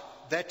 5,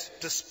 that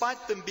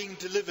despite them being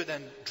delivered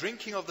and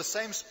drinking of the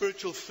same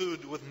spiritual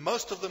food, with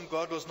most of them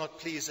God was not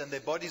pleased, and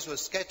their bodies were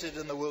scattered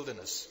in the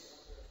wilderness.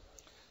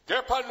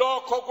 Kepha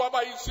lokho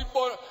kwaba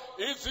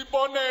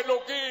izibonelo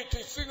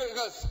kithi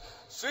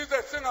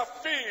size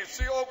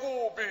singafisi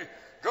okubi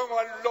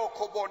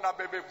njengalokho bona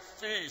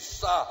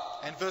bebefisa.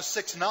 And verse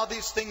 6, now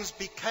these things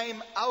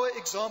became our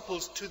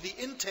examples to the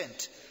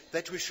intent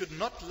that we should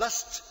not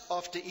lust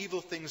after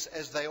evil things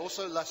as they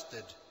also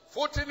lusted.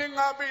 Futhi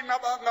ningabi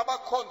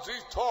ngabakhonza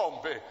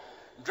izithombe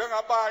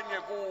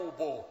njengabanye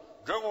kubo,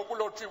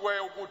 njengokulotshiwe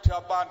ukuthi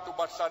abantu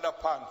bahlala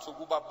phansi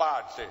ukuba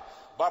badle,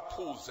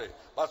 baphuze,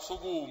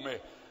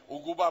 basukume,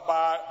 ukuba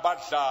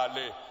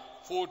badlale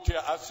futhi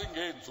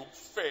asingenzi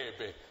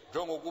ubufebe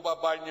njengokuba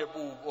abanye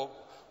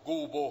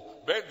kubo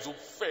benza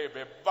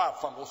ubufebe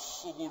bafa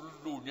ngosuku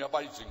lunye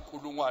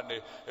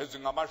abayizinkulungwane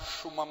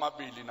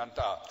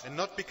ezingama-23. And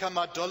not become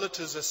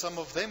idolaters as some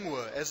of them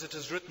were, as it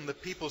is written, the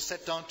people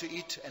sat down to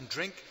eat and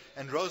drink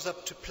and rose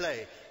up to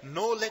play.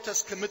 Nor let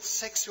us commit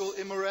sexual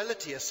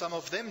immorality as some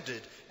of them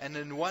did, and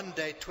in one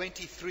day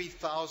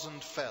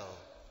 23,000 fell.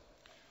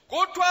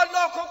 Kuthiwa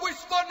lokho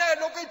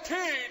kuyisibonelo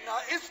kithina,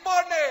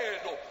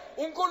 isibonelo.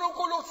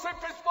 uNkulunkulu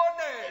usipha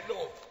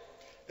isibonelo.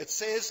 It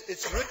says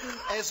it's written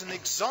as an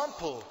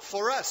example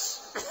for us.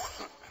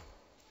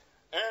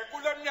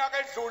 Kule minyaka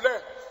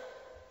edlule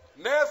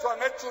nezwa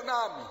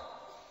ngetsunami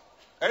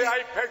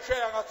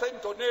eyayiphesheya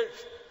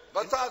ngase-Indonesia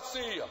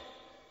ngaseAsiya.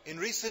 In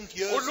recent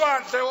years,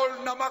 Ulwandle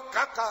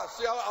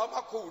olunamagagasi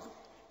amakhulu.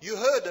 you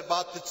heard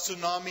about the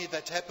tsunami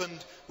that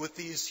happened with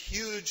these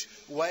huge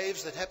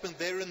waves that happened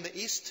there in the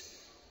east.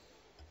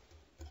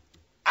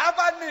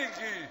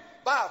 Abaningi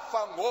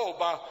bafa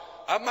ngoba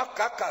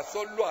amagagasi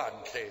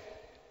olwandle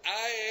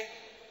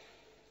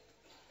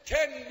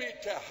 10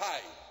 meter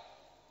high.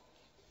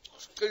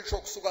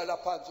 Cishe kusuka la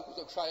phansi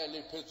kuze kushaya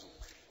le phezulu.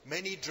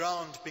 Many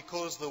drowned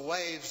because the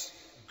waves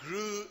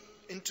grew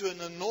into an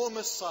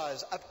enormous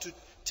size, up to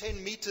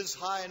 10 meters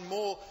high and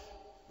more,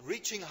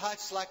 reaching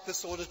heights like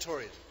this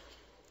auditorium.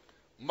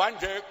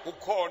 Manje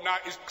kukhona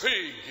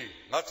isiqhingi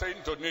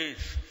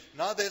ngase-Indonesia.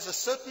 Now there's a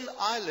certain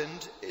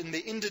island in the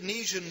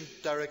Indonesian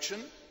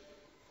direction.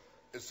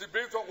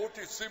 Sibizwa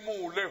ukuthi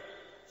Simulu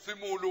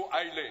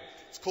Island.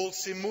 It's called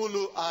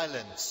Simulu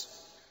Islands.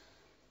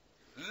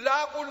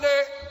 La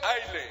kule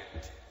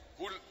island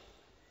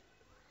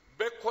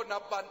bekhona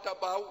abantu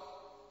abawu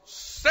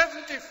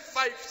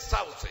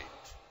 75,000.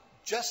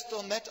 Just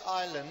on that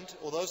island,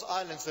 or those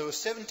islands, there were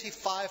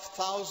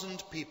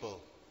 75,000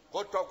 people.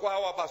 Kodwa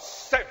kwawa ba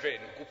 7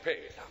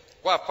 kuphela.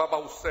 Kwafa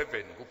ba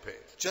 7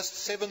 kuphela. Just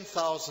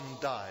 7,000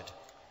 died.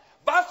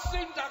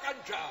 Basinda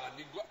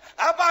kanjani?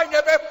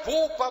 Abanye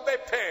bebhubha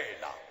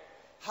bephela.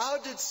 How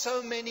did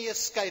so many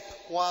escape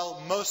while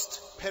most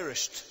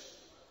perished?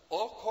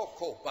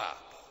 Okhokho baba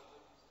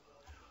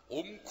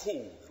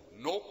umkhulu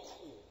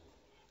nokhulu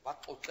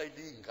baxoxela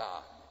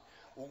ingane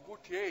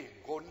ukuthi hey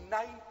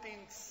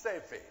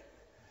ngo-1907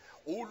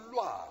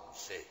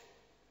 ulwandle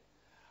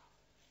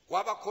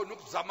kwaba khona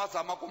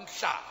ukuzamazama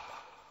komhlaba,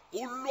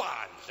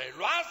 ulwandle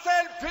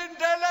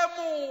lwaseluphindele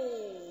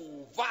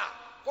emuva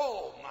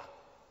koma,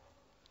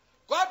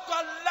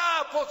 kodwa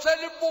lapho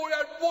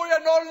selibuye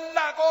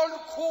nolaka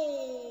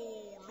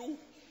olukhulu,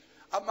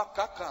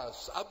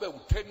 amagagasi abe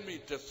u-10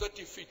 meters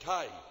 30 feet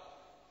high.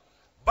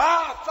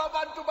 Bafa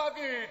abantu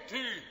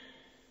bakithi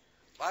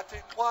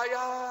bathi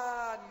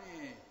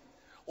xwayani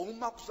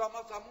uma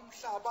kuzamazama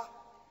umhlaba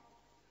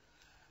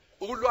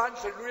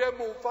ulwandle luye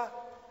emuva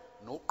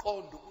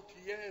noqonda ukuthi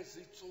yes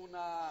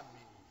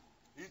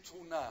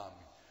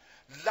itsunami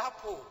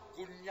lapho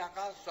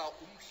kunyakaza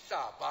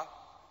umhlaba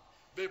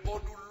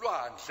bebona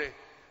ulwandle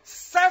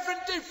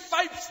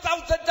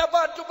 75,000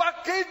 abantu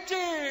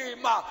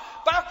bagijima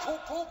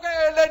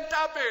bakhuphukela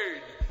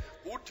entabeni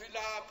uthi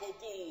lapho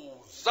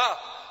kuza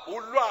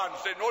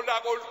ulwandle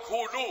nolaka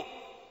olukhulu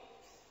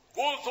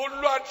kuza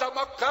ulwandle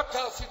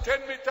amagagasi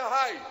 10 meter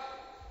high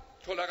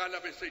tholakala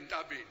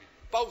besentabeni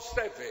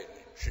bawu7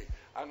 nje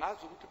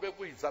angazi ukuthi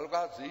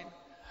bekuyizalukazini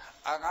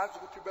angazi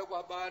ukuthi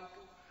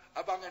bekwabantu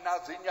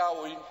abangenazo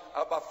inyawo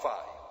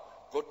abafayo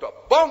kodwa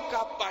bonke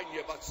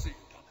abanye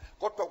basinda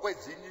kodwa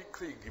kwezinye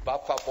iqhingi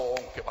bafa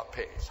bonke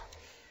baphela.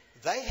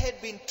 They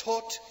had been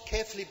taught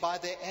carefully by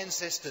their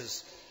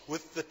ancestors,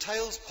 with the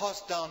tales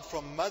passed down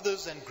from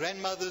mothers and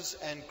grandmothers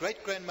and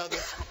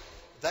great-grandmothers.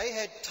 They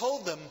had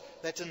told them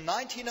that in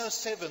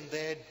 1907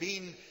 there had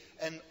been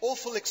an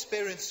awful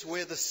experience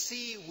where the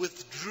sea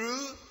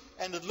withdrew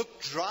and it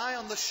looked dry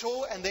on the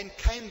shore and then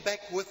came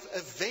back with a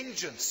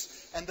vengeance,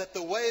 and that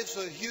the waves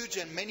were huge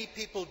and many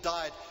people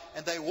died.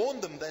 And they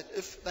warned them that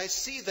if they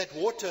see that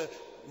water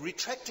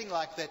retracting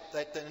like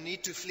that they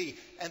need to flee.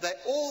 And they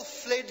all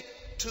fled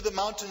to the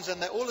mountains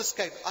and they all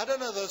escaped. I don't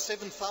know those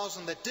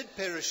 7,000 that did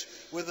perish,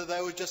 whether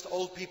they were just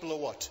old people or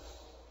what.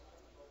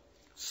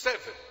 7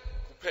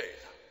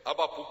 kuphela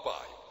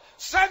ababhubhayo,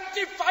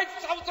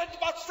 75,000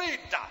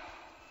 basinda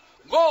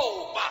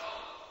ngoba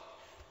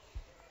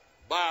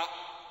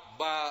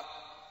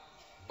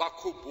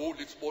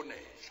bakhumbula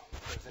isibonelo.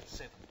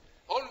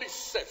 Only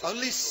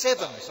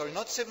seven, sorry,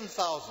 not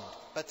 7,000,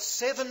 but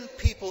 7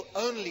 people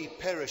only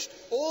perished.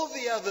 All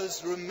the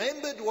others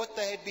remembered what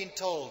they had been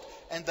told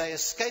and they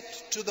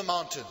escaped to the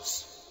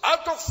mountains.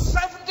 Out of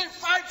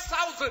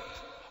 75,000,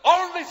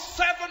 only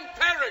 7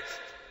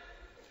 perished.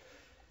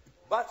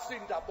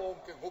 Basinda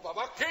bonke ngoba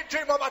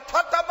bagijima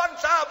bathatha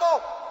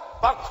amandlabo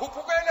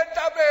bakhuphukela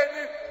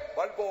entabeni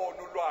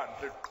balibona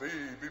ulwandle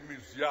ligqiba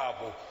imizi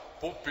yabo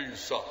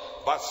bhubhisa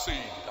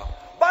basinda.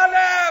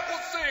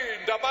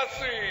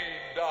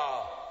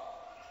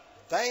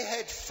 They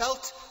had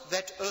felt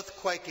that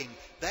earthquaking.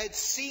 They had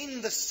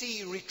seen the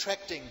sea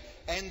retracting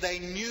and they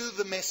knew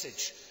the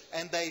message.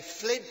 and they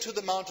fled to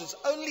the mountains.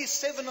 Only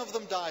 7 of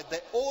them died.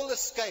 They all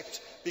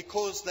escaped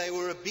because they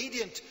were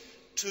obedient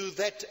to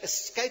that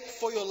escape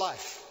for your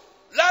life.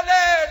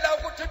 lalela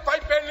ukuthi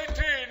iBhayibheli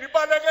lithini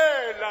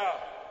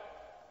balekela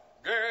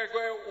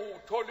ngeke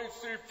uthola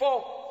isifo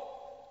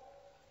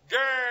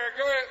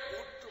ngeke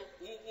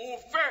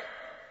ufe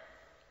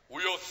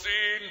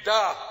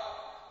uyosinda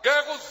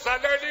ngeke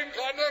uzalela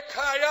ingane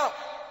ekhaya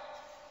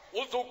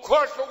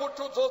uzukhohlwa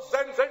ukuthi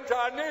uzozenza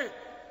njani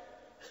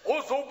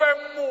uzube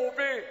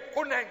mubi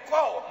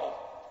kunenkomo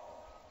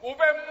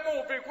ube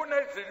mubi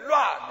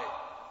kunezilwane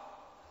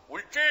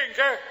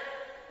uyinkinge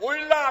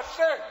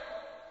uyilahle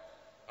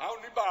awu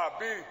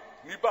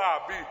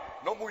nibabi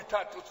noma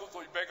uyithatha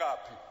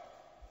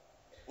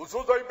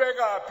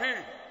usuzoyibeka phi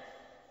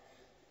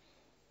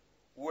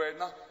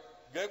wena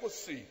ngeke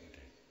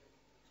usinde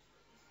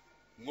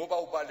ngoba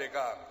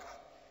ubalekanga.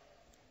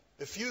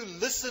 If you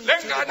listen to the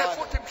lengane Bible,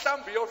 futhi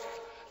mhlambi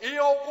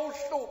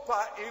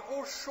iyokuhlupha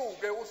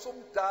ikushuke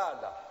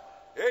usumdala.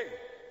 Hey,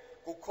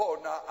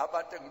 kukhona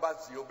abantu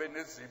engibaziyo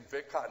benezimvu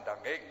ekhanda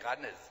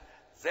ngezingane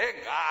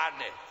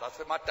zengane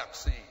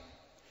zasemadakisini.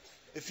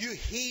 if you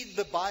heed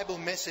the Bible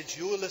message,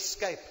 you will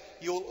escape.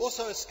 You will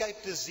also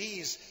escape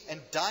disease and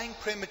dying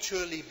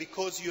prematurely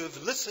because you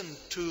have listened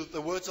to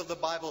the words of the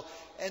Bible.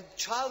 And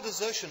child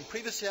desertion,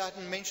 previously I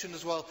hadn't mentioned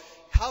as well.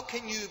 How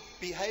can you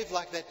behave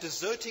like that,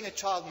 deserting a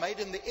child made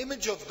in the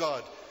image of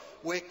God,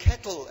 where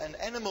cattle and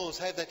animals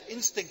have that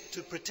instinct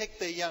to protect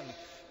their young,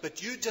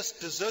 but you just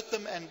desert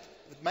them, and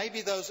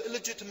maybe those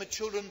illegitimate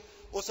children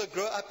also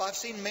grow up. I've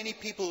seen many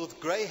people with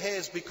grey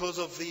hairs because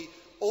of the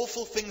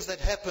awful things that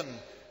happen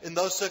in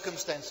those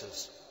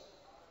circumstances.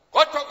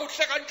 Kodwa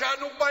kuhle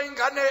kanjani ukuba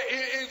ingane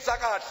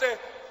izakahle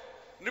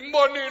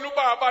nimbonile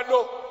ubaba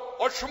lo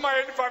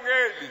oshumayela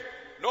ivangeli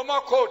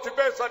noma khothi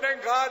beza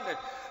nengane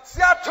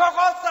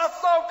siyathokoza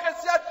sonke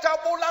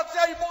siyajabula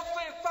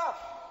siyayibusisa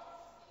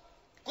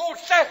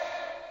kuhle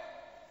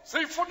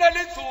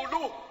sifunela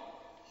izulu.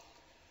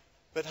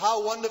 But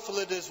how wonderful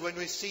it is when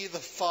we see the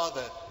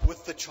father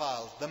with the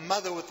child, the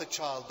mother with the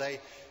child.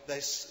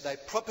 They're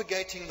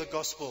propagating the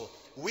gospel.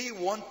 We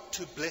want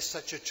to bless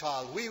such a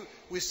child.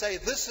 We say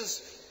this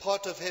is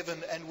part of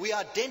heaven, and we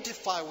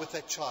identify with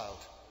that child.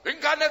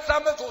 Ingane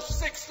zami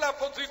ezo-6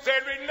 lapho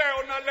zizelwe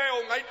ileyo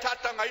naleyo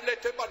ngayithatha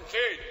ngayiletha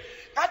ebandleni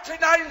ngathi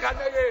nayi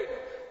ingane yenu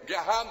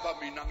ngiyahamba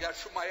mina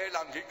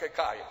ngiyashumayela ngikho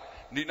ekhaya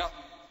nina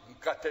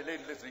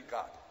ngikateleni lezi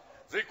ingane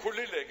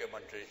zikhulile-ke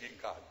manje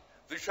ingane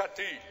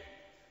zishadile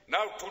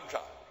nawe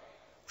kunjani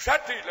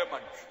ushadile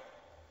manje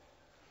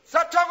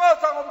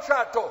siyathokoza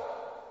ngomshado.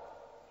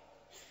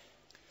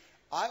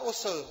 I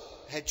also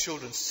had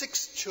children,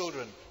 6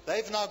 children.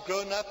 They've now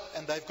grown up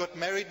and they've got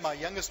married. My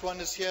youngest one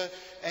is here,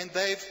 and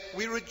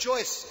we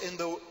rejoice in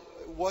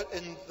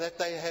that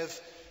they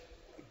have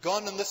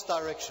gone in this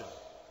direction.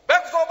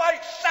 Bekuzoba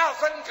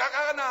ihlazo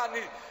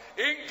engakanani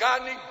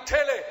ingane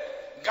ngithele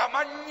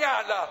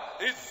ngamanyala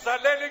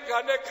izalela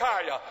ingane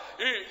ekhaya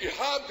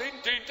ihamba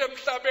indinto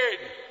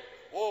emhlabeni.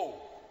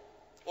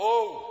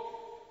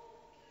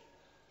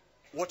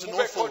 What an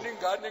kube awful... khona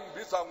ingane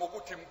ngibiza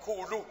ngokuthi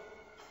mkhulu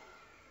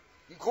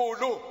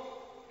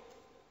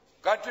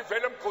kanti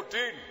vele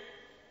emgodini.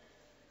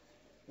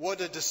 What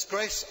a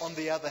disgrace, on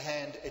the other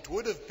hand, it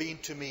would have been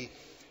to me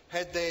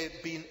had there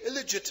been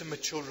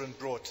illegitimate children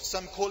brought.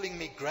 Some calling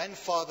me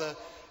grandfather,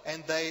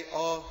 and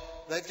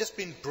they've just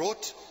been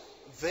brought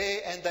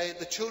there, and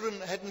the children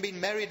hadn't been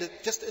married,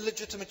 just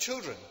illegitimate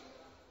children.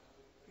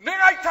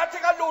 Ningayithathi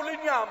kalula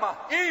inyama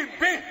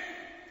imbi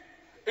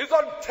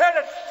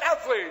izonithela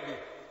ehlazweni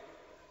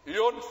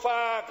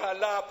iyonifaka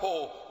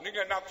lapho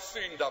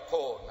ningenakusinda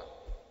khona.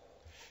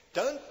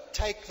 Don't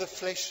take the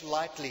flesh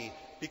lightly,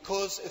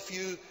 because if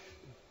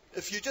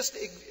you just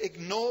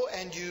ignore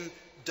and you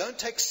don't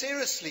take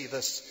seriously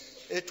this,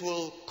 it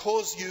will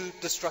cause you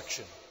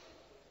destruction.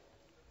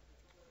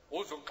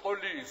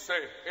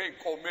 Uzuxolise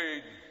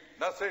einkomeni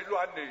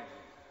naselwaneni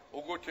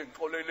ukuthi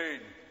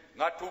ngixoleleni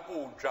ngathi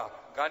ubunja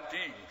kanti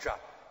inja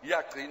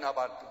iyagcina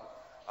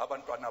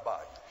abantwana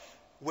bayo.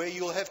 Where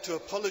you'll have to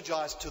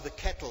apologize to the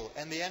cattle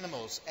and the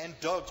animals and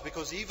dogs,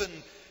 because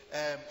even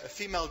a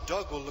female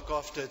dog will look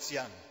after its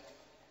young.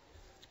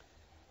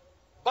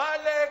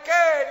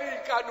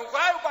 Balekeli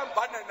kanukayo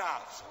bambana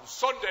nazo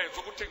usondeze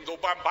ukuthi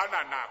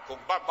ngizobambana nakho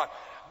ngibamba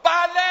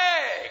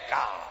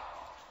baleka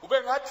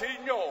ube ngathi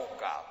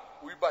inyoka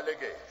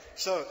uyibalekele.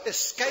 So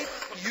escape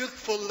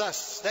youthful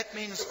lusts. That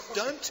means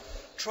don't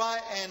try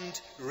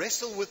and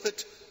wrestle with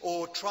it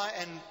or try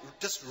and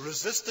just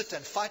resist it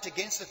and fight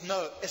against it.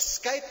 No,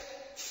 escape,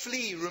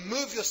 flee,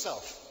 remove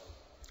yourself.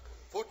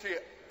 Futhi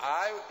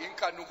hayi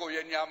inkanuko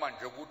yenyama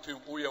nje ukuthi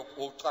uye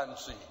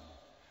ocansini.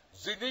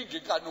 Ziningi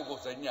inkanuko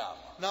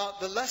zenyama. Now,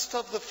 the lust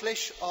of the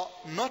flesh are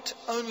not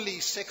only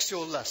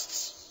sexual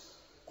lusts.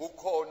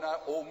 Kukhona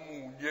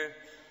omunye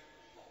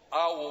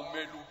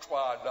awomela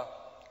utshwala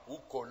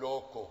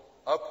ugoloko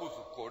aphuza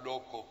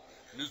ugoloko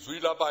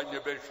nizwile abanye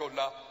besho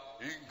la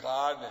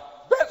ingane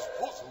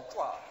beziphuza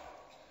utshwala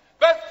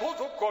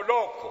beziphuza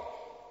ugoloko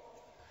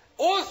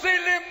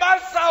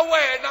uzilimaza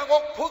wena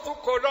ngokuphuza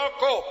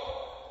ugoloko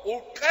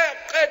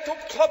uqeqethe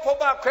ubuchopho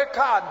bakho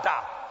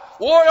ekhanda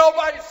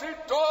uyoba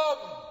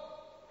isidomu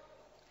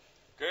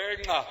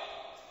ngenxa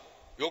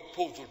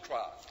yokuphuza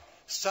utshwala.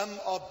 Some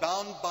are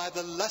bound by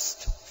the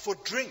lust for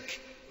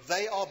drink.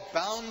 They are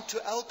bound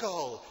to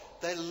alcohol.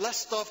 They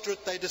lust after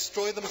it. They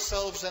destroy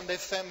themselves and their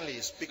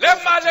families. Le Because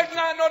of mali drinking.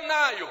 encane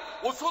onayo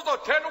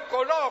usuzothenga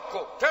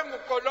ugoloko, thenga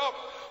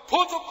ugoloko,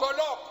 phuza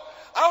ugoloko.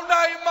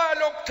 Awunayo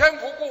imali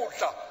yokuthenga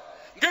ukudla.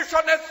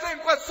 Ngisho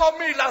nesinkwa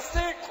esomile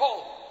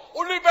asikho.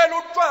 Ulibele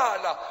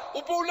utshwala,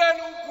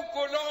 ubulele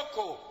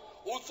ugoloko.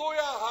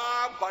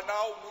 Usuyahamba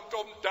nawe umuntu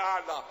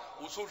omdala,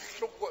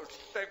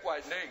 usuhlekwa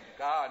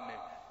nezingane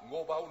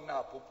ngoba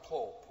unapho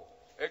ubuchopho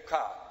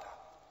ekhanda.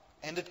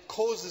 And it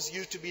causes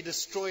you to be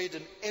destroyed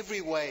in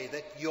every way,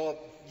 that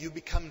you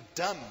become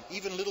dumb.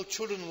 Even little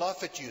children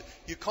laugh at you.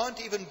 You can't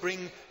even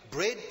bring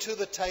bread to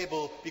the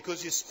table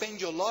because you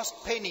spend your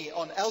last penny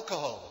on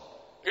alcohol.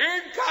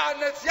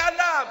 Ingane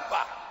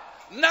ziyalamba.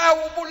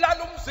 Nawe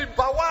ubulala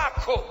umzimba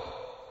wakho.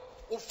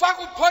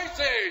 Ufaka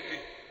upoison.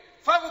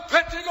 Faka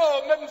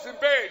uphethilome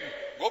emzimbeni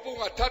ngoba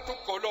ungathatha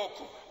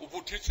ugoloko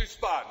uvuthisa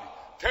isibani.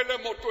 Thele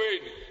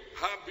emotweni,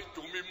 hamba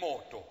iduma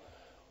imoto.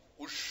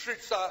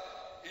 Ushisa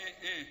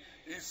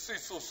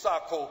isisu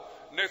sakho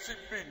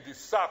nesibindi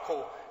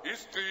sakho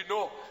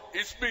isigcino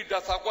isibindi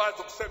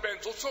asakwazi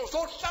ukusebenza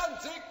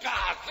usohlanza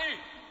igazi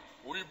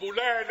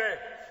uyibulele.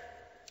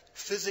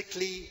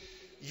 Physically,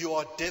 you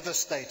are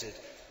devastated.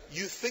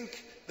 You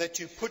think that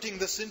you're putting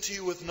this into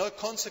you with no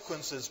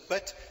consequences,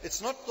 but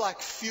it's not like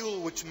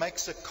fuel which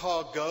makes a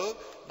car go,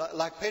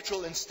 like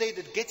petrol. Instead,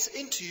 it gets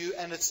into you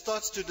and it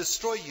starts to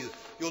destroy you.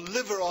 Your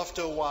liver,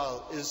 after a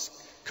while, is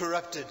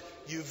corrupted.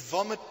 You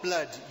vomit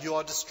blood. You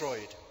are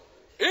destroyed.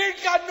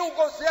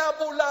 Inkanuko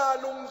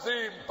ziyabulala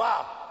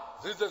umzimba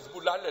zize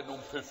zibulale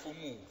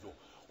nomphefumulo.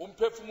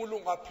 Umphefumulo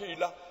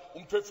ungaphila,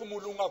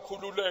 umphefumulo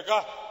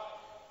ungakhululeka.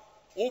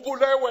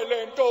 Ubulewe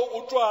lento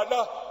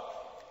utshwala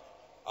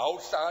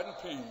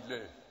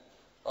awuhlaniphile.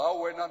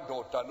 Awena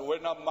ndoda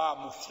wena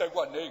mama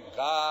uhlekwa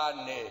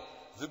nezingane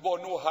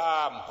zibona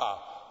uhamba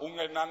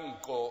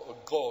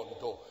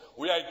ungenangqondo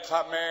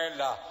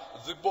uyayichamela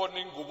zibona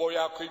ingubo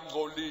yakho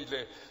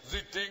ingcolile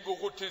zidinga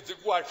ukuthi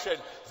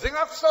zikwashele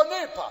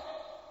zingakuhlonipha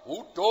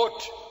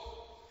udoti.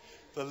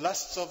 The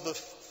lusts of the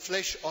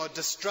flesh are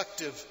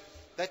destructive,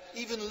 that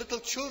even little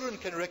children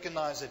can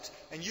recognize it.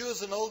 And you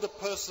as an older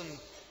person,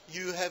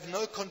 you have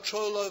no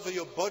control over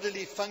your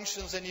bodily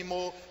functions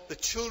anymore. The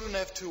children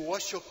have to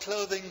wash your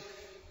clothing,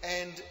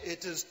 and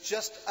it is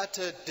just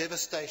utter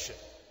devastation.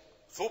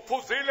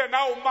 Suphuzile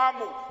na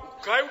umamu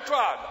ugaye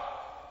utshwala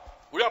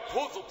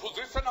uyaphuza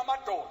uphuzisa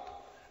namadoda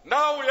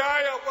na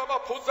uyaya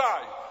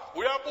kwabaphuzayo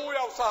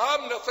uyabuya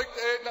usahamba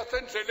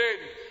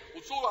nasendleleni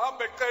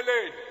usuhamba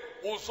eceleni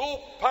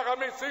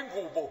usuphakamisa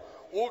ingubo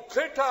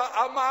uchitha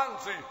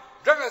amanzi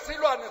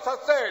njengesilwane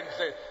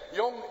sasendle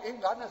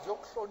ingane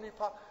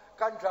ziyokuhlonipha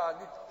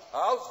kanjani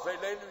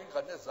awuziveleli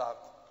ingane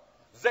zakho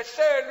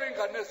zehlelwe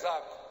ingane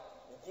zakho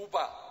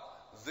ukuba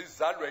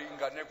zizalwe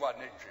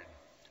inganekwane nje.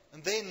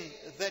 And then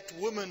that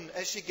woman,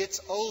 as she gets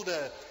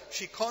older,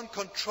 she can't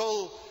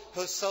control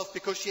herself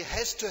because she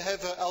has to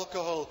have her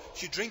alcohol.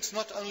 She drinks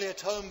not only at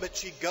home, but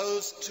she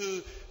goes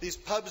to these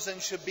pubs and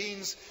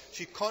shebeens.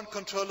 She can't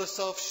control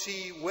herself.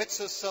 She wets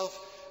herself.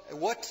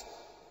 What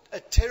a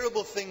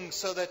terrible thing,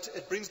 so that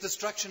it brings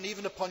destruction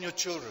even upon your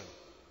children.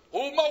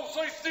 Uma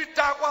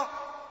usuyisidakwa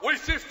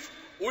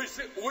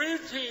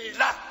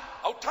uyivila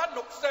awuthanda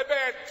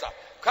ukusebenza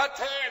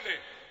khathele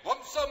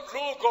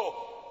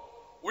ngomsombuluko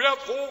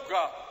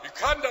uyavuka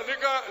ikhanda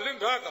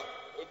lingaka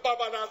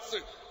baba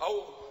nasi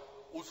awu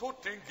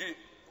usudingi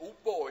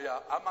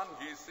uboya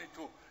amangisi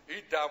thu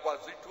idakwa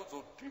zithu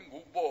uzodinga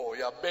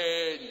uboya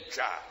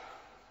benja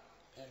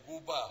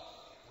ukuba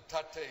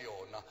uthathe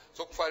yona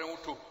sokufanele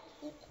ukuthi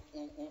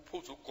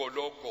uphuze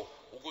ugoloko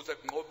ukuze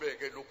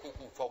kunqobeke lokhu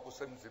kufa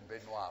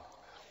okusemzimbeni wakho.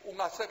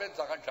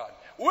 Ungasebenza kanjani?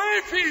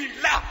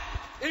 Uyivila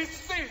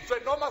isizwe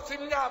noma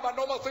simnyama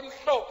noma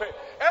simhlophe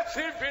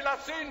esivila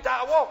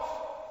sindawo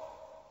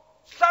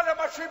hlala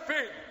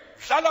amashipini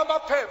hlala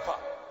amaphepha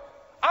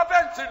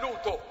abenzi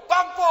lutho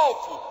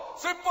bampofu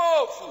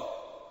simpofu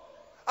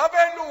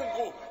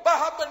abelungu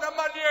bahambe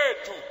namali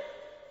yethu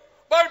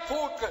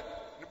bayiphuqe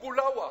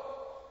nibulawa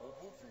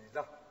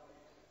ubuvila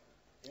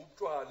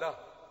utshwala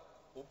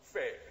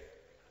ubufebe.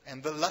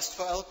 And the lust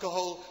for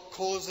alcohol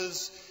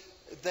causes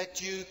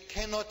that you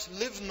cannot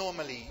live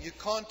normally. You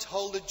can't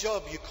hold a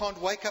job. You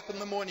can't wake up in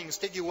the morning.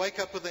 Instead, you wake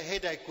up with a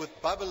headache,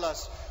 with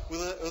babbelas,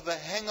 with a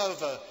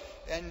hangover.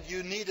 And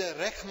you need a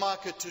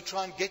rechmarker to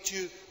try and get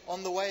you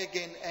on the way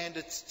again. And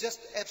it's just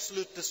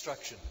absolute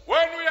destruction.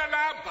 When we are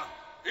lamba,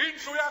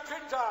 indlu yakho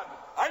injani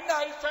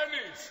ayinayo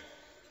ifenisi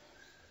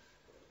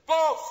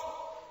bofu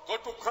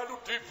kodwa ukhala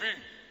uTV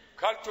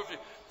khala uTV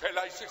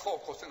phela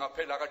isihoko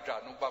singaphela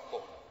kanjani ukuba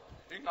khona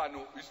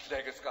ingani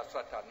isidleke sika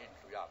Satan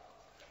indlu yakho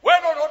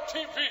wena no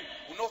TV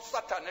uno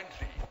Satan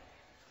endlini.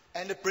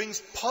 And it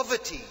brings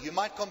poverty. You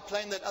might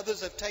complain that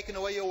others have taken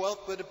away your wealth,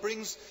 but it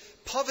brings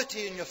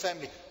poverty in your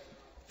family.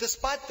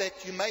 Despite that,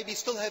 you maybe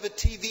still have a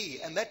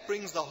TV, and that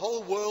brings the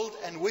whole world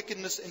and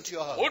wickedness into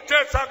your home.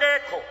 uJesu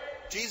akekho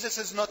Jesus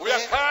is not there.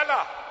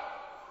 uyakhala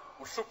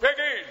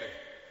uhluphekile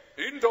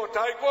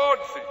indoda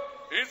ayikondli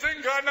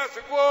izingane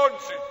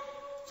azikondli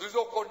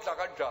zizokondla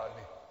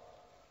kanjani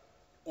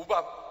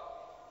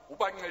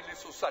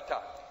ubancelisa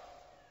uSathane.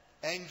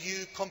 And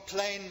you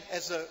complain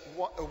as a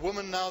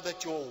woman now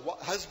that your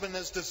husband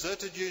has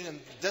deserted you and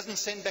doesn't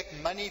send back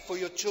money for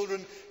your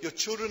children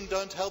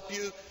don't help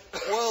you.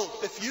 Well,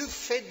 if you've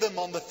fed them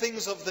on the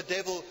things of the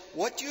devil,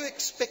 what do you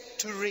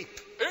expect to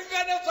reap?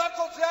 Ingane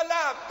zakho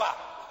ziyalamba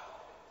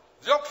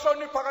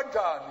ziyokuhlonipha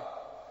kanjani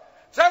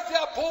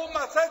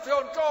seziyaphuma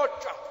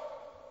seziyontshotsha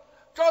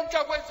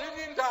ntshontsha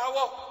kwezinye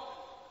indawo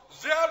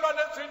ziyalwa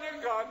nezinye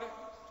ingane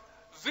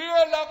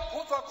ziye la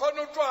kuphuzwa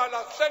khona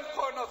utshwala sihleli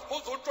khona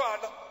siphuza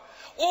utshwala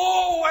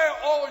uwe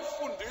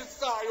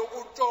oyifundisayo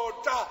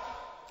ukuntshontsha.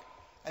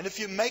 And if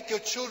you make your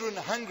children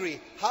hungry,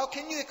 how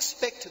can you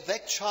expect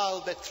that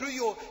child that through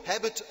your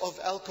habit of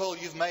alcohol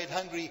you've made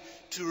hungry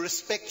to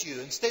respect you?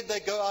 Instead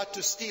they go out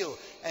to steal,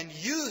 and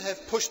you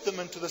have pushed them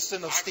into the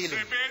sin of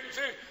stealing.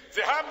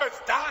 Zihambe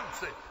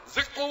zidanse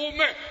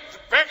ziqume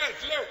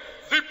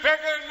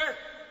zibhekele.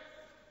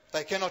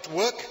 They cannot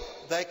work,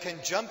 they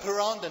can jump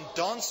around and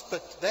dance,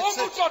 but that's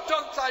it.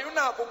 Uzodansayo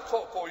unabo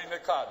ubuchopho yini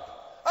ekhanda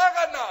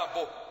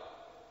akanabo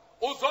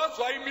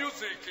uzozwa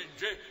imusic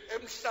nje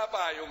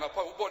emhlabayo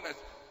ngapha ubona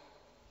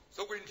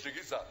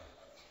sokuyindlikizana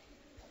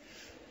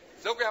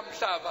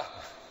sokuyamhlaba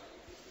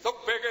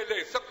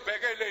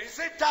sokubhekele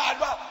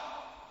isidalwa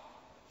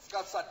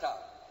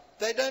sikaSathane.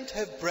 They don't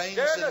have brains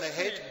in their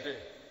head.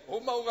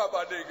 Uma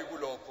ungabaleki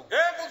kulokho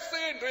ngeke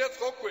usinde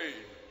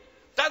uyesogweni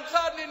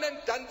dansani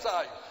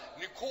nenidansayo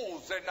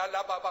nikhuze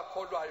nalabo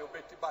abakholwayo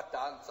bethi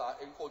badansa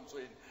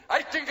enkonzweni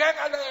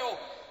ayidingeka leyo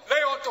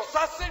nto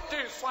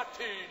sasindiswa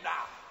thina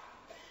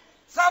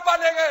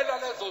sabalekela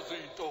lezo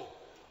zinto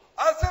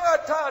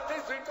asingathathi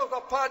izinto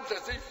zaphandle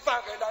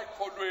siyifake la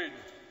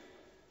ekholweni.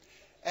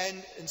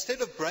 And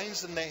instead of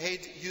brains in their head,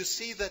 you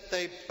see that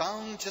they're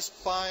bound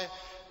just by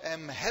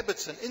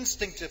habits and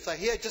instinct. If they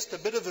hear just a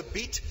bit of a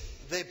beat,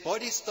 their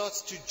body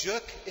starts to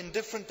jerk in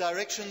different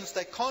directions.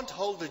 They can't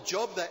hold a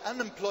job, they're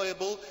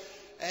unemployable,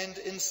 and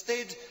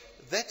instead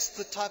that's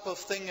the type of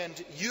thing,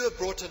 and you have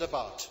brought it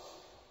about.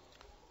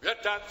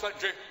 Uyadansa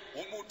nje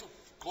umuntu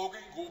ugqoka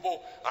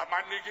ingubo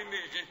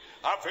amanikiniki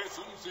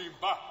aveza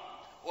umzimba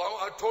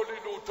athola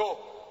lutho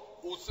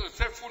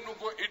usefuna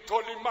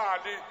ukuthola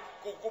imali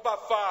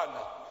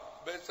kubafana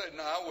bese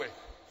nawe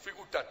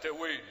fika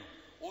udadewenu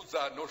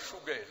uza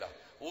noshukela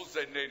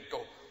uze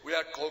nento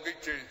uyagqoka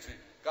ijezi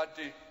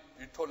kanti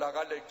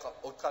itholakala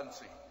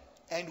ocansini.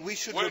 And we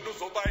should wena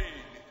uzoba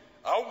yini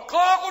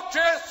awugqoka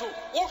uJesu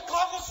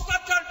ugqoka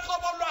uSathane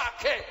qobo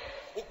lwakhe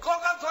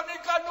ugqoka zona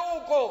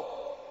inkanuko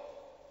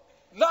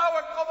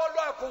nawe qobo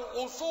lwakho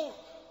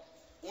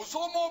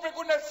usumubi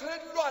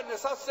kunesilwane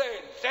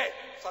sasendle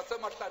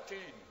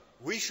sasemahlathini.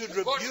 We should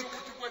rebuke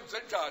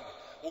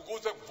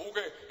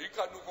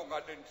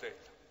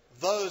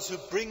those who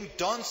bring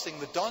dancing,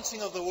 the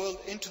dancing of the world,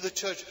 into the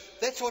church.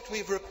 That's what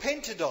we've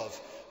repented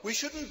of. We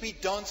shouldn't be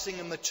dancing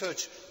in the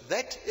church.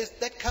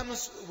 That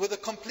comes with a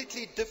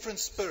completely different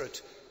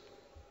spirit.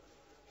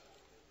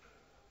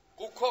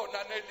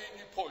 Kukhona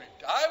nelinye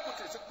point hayi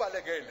ukuthi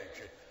sikubalekele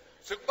nje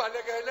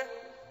sikubalekele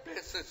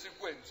bese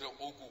sikwenze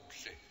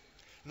okuhle.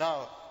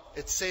 Now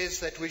it says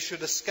that we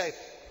should escape,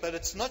 but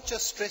it's not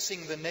just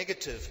stressing the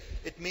negative.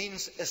 It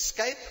means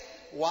escape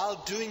while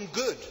doing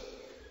good.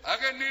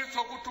 Ake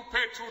nizwe ukuthi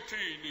uPetru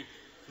uthini.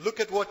 Look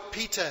at what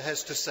Peter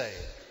has to say.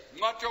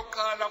 Incwadi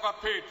yokuqala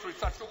kaPetru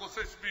isahluko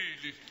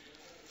sesibili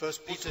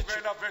 1 Peter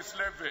kusukela verse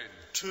 11.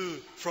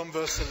 2 from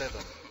verse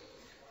 11.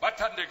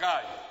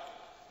 Bathandekayo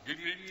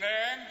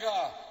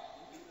nginincenga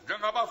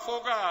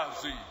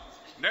njengabafokazi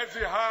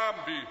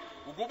nezihambi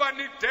ukuba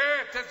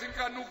nidethe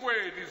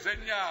ezinkanukweni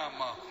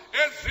zenyama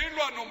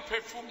ezilwa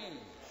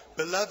nomphefumulo.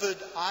 Beloved,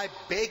 I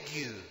beg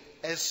you,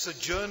 as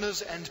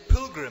sojourners and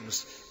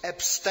pilgrims,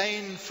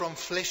 abstain from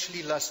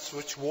fleshly lusts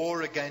which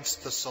war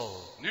against the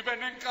soul. Nibe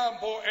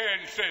nenkambo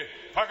enhle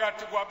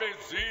phakathi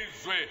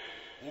kwabezizwe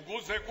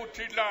ukuze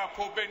kuthi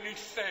lapho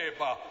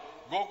benihleba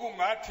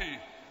ngokungathi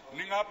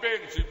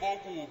ningabenzi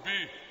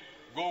bokubi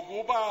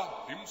ngokuba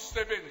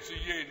imisebenzi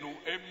yenu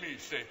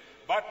emihle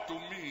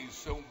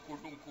badumise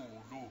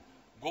uNkulunkulu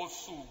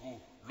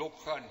ngosuku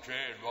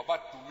lokhanjelwa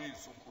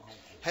badumise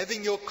uNkulunkulu.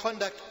 Having your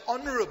conduct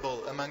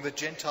honorable among the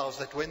Gentiles,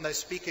 that when they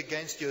speak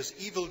against you as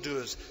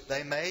evildoers,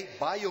 they may,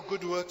 by your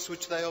good works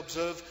which they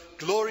observe,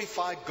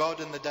 glorify God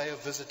in the day of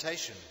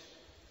visitation.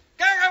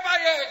 Ngeke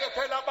bayeke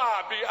phela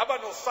babi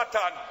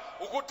abanoSathane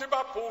ukuthi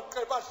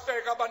babhuqe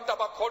bahleka abantu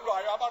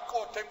abakholwayo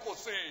abaqothe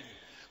enkosini.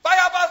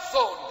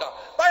 Bayabazonda,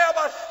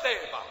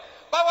 bayabahleba,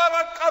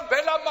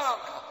 babaqambela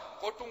amanga,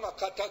 kodwa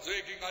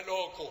ungakhathazeki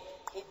ngalokho.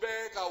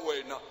 Qhubeka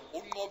wena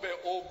unqobe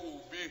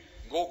okubi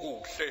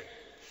ngokuhle.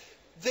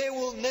 There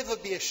will never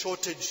be a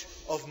shortage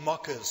of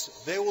mockers.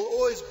 There will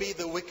always be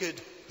the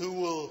wicked who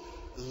will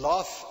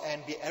laugh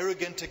and be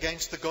arrogant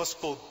against the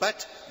gospel,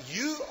 but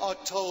you are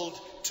told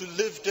to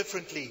live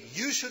differently.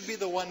 You should be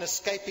the one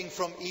escaping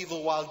from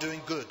evil while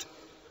doing good.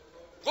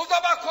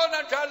 Kuzaba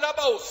khona njalo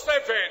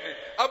abawu7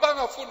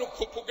 abangafuna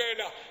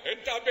ukukhuphukela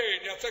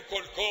entabeni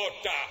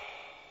yaseGolgotha.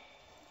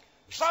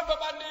 Mhlawumbe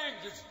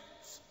baningi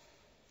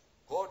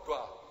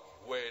kodwa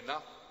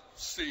wena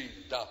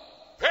sinda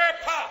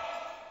phepha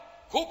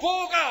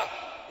khuphuka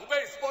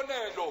ube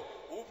isibonelo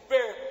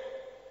ube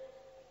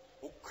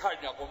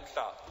ukukhanya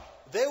komhlaba.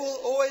 There will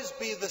always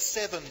be the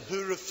 7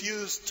 who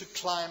refuse to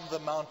climb the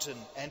mountain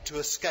and to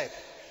escape.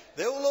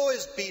 There will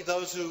always be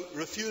those who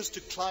refuse to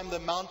climb the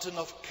mountain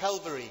of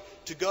Calvary,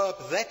 to go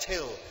up that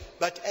hill.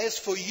 But as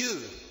for you,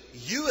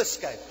 you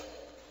escape.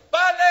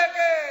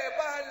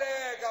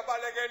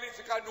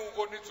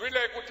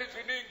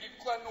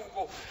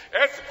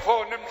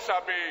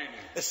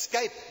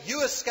 Escape.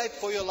 You escape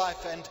for your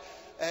life. And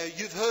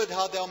you've heard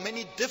how there are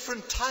many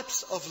different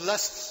types of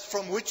lusts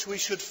from which we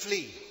should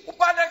flee.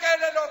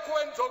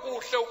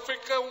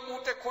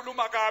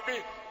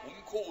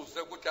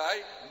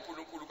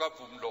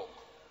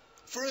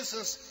 For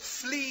instance,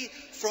 flee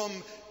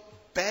from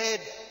bad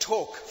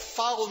talk,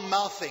 foul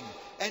mouthing,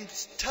 and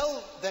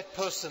tell that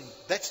person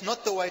that's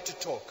not the way to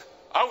talk.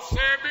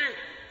 Awusebi,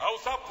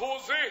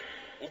 awusaphuzi,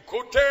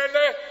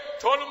 ukhuthele,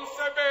 thola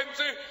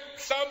umsebenzi,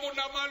 mhlawumbe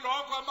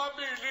unamaloko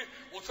amabili,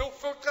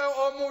 usufice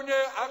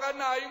omunye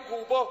akanayo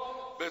ingubo,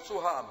 bese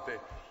uhambe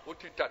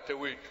uthi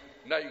dadewethu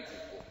nayi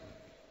ingubo.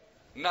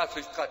 Nasi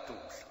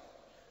isicathulo.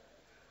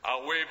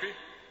 Awebi,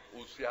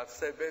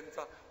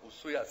 usuyasebenza,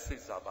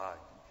 usuyasiza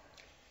abanye.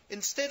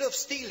 Instead of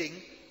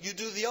stealing, you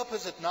do the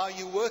opposite. Now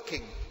you're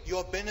working. You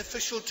are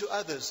beneficial to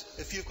others.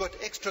 If you've got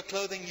extra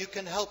clothing, you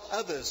can help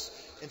others.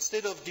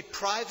 Instead of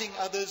depriving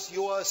others,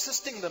 you are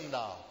assisting them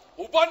now.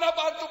 Ubona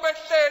abantu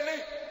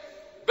behleli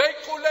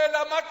beyiculela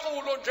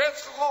amaculo nje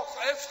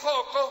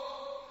esikhoko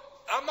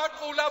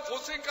amaculo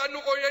avusa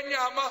inkanuko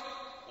yenyama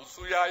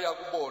usuyaya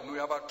kubona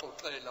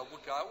uyabaxoxela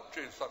ukuthi hayi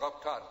uJesu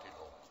akakuthandi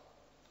lokho.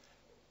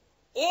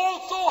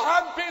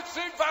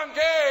 Usuhambisa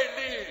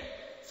ivangeli.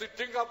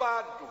 Sidinga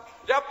abantu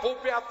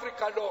liyabhubha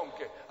iAfrika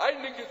lonke hayi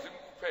ningizimu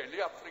kuphela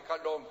iAfrika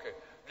lonke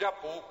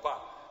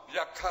liyabhubha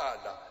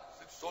liyakhala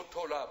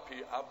sizothola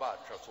phi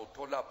abatsha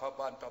sothola phi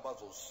abantu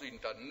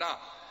abazosinda na.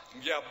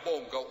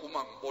 Ngiyabonga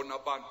uma ngibona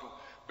abantu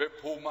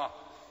bephuma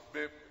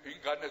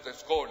ingane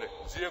zesikole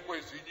ziye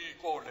kwezinye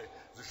izikole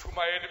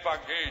zishumayela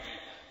ivangeli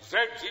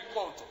zenza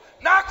inkonzo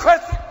nakho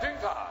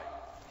esikudingayo.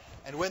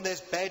 And when there's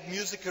bad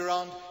music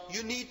around,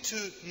 you need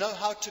to know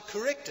how to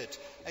correct it.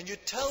 And you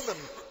tell them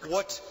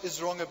what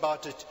is wrong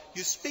about it.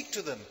 You speak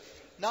to them.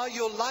 Now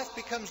your life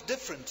becomes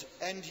different.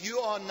 And you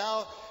are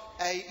now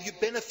you're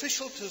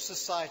beneficial to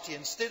society.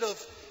 Instead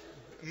of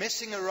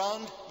messing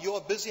around, you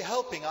are busy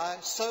helping.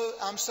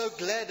 I'm so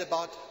glad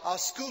about our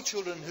school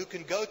children who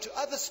can go to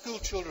other school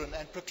children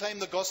and proclaim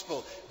the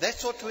gospel.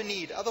 That's what we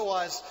need.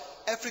 Otherwise,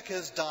 Africa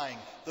is dying.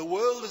 The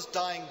world is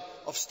dying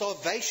of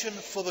starvation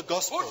for the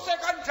gospel.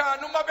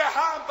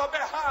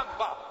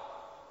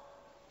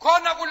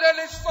 Khona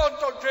kuleli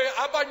sonto nje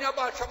abanye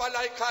abasha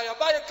bala ekhaya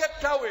baye eCape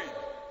Town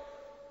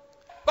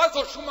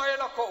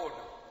bazoshumayela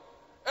khona.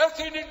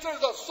 Ezinye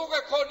insizwa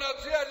zisuke khona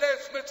ziya le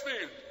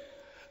Smithfield.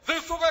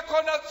 Zisuke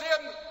khona ziya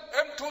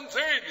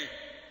eMthunzini.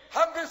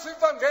 Hambisa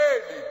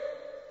ivangeli.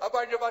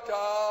 Abanye bathi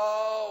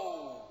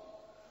hawu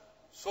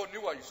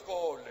soniwa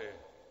isikole.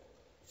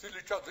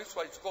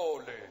 Silichaziswa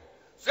isikole.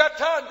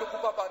 Siyathanda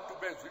ukuba abantu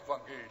bezwe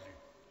ivangeli.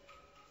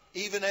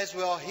 Even as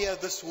we are here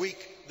this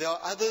week, there are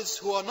others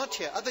who are not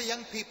here, other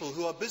young people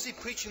who are busy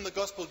preaching the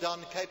gospel down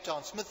in Cape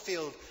Town,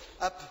 Smithfield,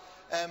 up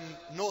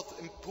north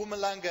in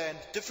Mpumalanga and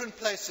different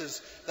places.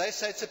 They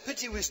say it's a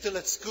pity we're still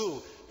at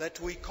school,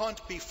 that we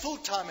can't be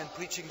full-time in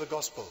preaching the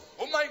gospel.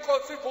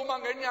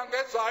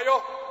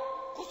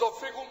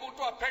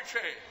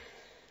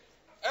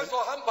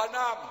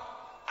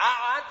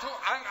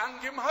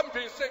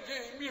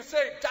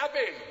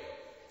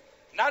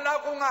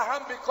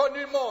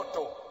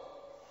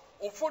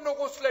 Ufuna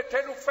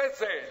ukusilethela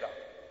ufezela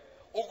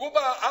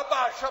ukuba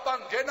abasha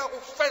bangena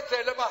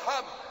kufezele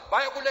bahamba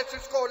baya kulesi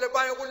isikole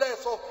baya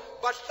kuleso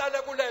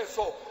bahlale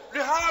kuleso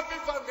lihamba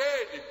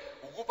ivangeli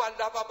ukuba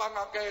laba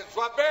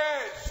bangakezwa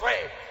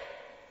bezwe.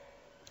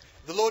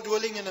 The Lord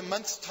willing, in a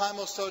month's time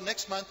or so,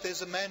 next month,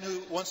 there's a man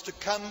who wants to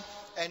come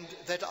and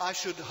that I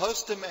should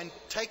host him and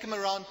take him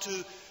around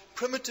to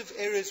primitive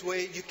areas where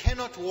you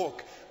cannot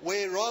walk,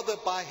 where rather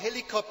by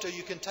helicopter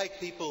you can take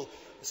people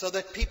so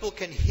that people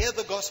can hear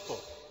the gospel.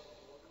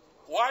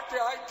 Wathi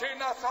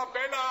ayithina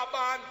sabela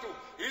abantu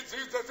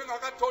izizwe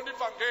singakatholi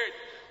ivangeli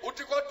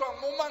uthi kodwa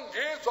uma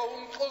ngizwa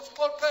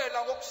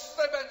umxoxela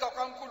ngokusebenza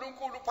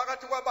kaNkulunkulu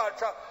phakathi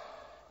kwabatsha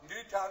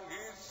ngithi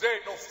angize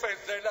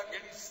nofezela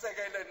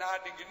nginisekele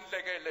nani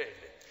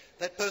nginilekelele.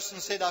 That person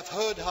said, I've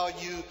heard how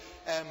you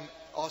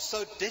are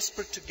so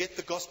desperate to get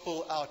the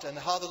gospel out and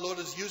how the Lord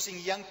is using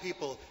young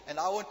people, and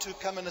I want to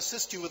come and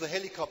assist you with a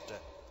helicopter.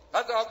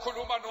 Ngaze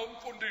ngakhuluma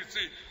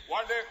nomfundisi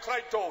wale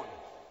Crichton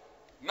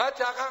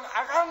ngathi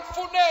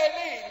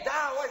akangifuneli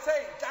indawo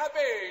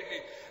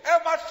eseyintabeni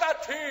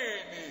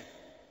emahlathini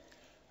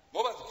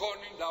ngoba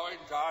zikhona indawo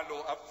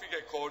enjalo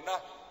afike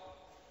khona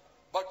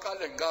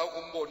baqale nga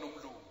ukumbona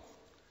umlungu.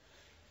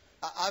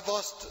 I've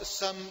asked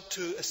some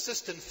to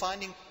assist in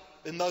finding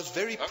in those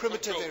very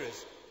primitive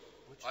areas.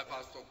 I've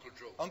asked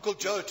Uncle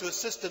Joe to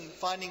assist in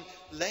finding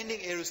landing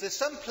areas. There's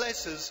some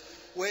places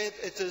where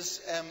it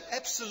is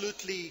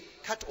absolutely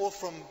cut off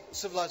from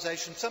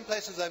civilization. Some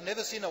places I've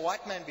never seen a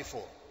white man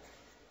before.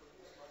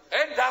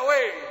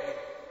 Endaweni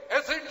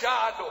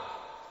ezinjalo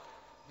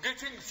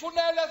ngithi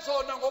ngifunele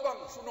zona ngoba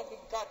ngifuna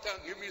ukumphatha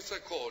ngimise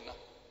khona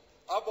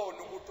abone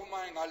ukuthi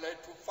uma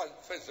engaletha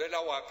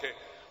ufezela wakhe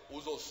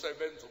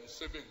uzosebenza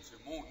umsebenzi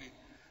muni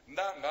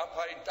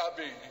nangapha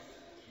entabeni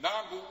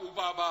nangu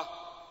ubaba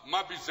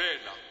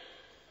Mabizela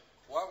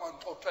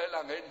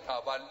wangixoxela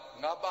ngendaba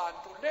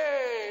ngabantu le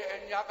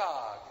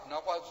enyakatho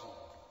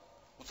naKwaZulu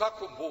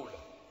usakhumbula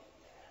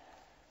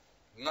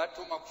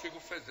ngathi uma kufika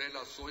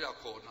ufezela soya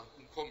khona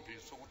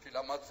umkhombisa ukuthi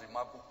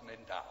lamazima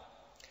kunendawo.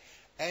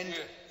 And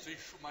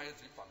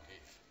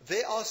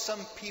there are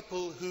some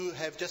people who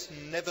have just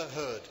never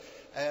heard.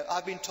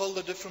 I've been told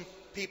of different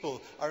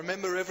people. I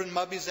remember Reverend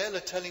Mabizela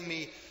telling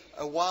me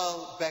a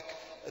while back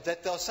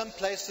that there are some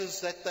places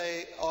that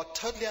they are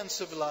totally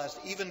uncivilized,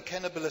 even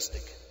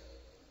cannibalistic.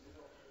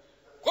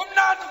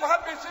 Kumnandi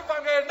kuhambisa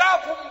ivangeli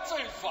lapho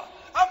umtsifa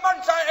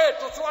amandla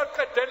ethu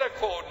siwaqedele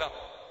khona.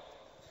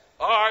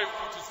 Hayi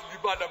futhi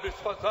silibala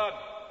besifazane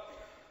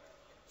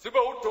sibe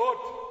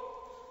udoda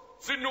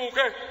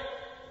sinuke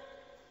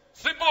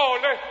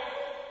sibole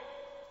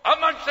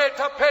amandla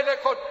ethu aphele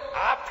khona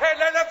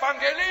aphelele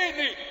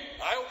evangelini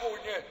hayi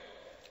ubunye.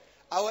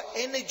 Our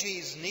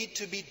energies need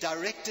to be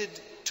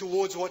directed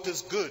towards what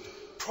is good,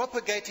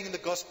 propagating the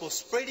gospel,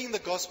 spreading the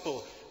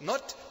gospel,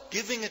 not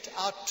giving it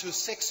out to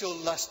sexual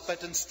lust,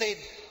 but instead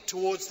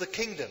towards the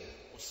kingdom.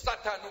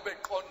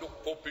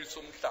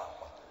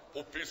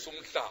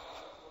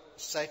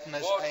 Satan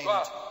has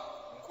aimed.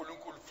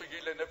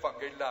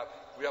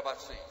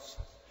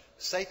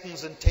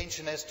 Satan's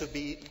intention has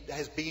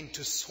been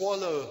to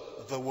swallow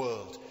the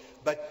world,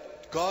 but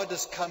God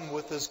has come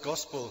with his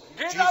gospel.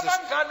 Jesus.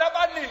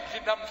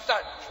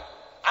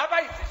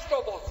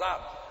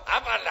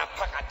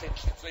 Abalapha kade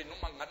enhlizweni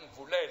uma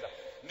nganivulela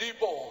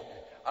nibone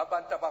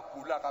abantu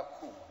abagula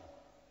kakhulu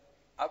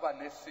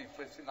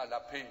abanesifo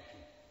esingalapheki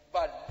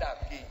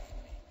balakini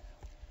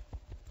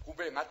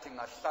kube ngathi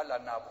ngahlala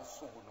nabo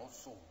usuku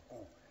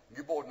nosuku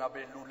ngibona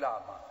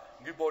belulama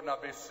ngibona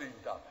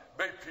besinda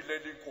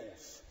beyiphilela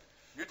inkosi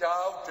ngithi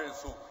hawu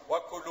Jesu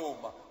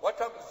wakhuluma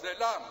wathi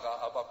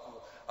akuzelanga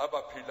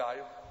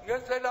abaphilayo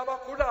ngenzela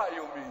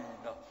abagulayo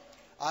mina.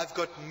 I've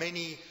got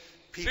many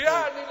people.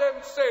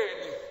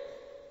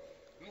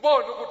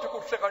 Ngibona ukuthi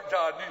kuhle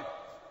kanjani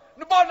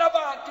nibona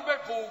abantu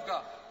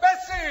bevuka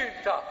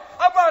besinda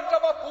abantu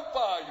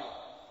ababhubhayo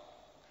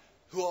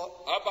who are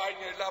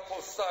abanye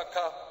lapho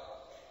sakha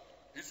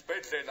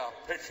isibhedlela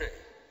phesheya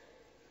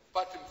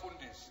bathi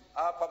mfundisi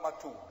apha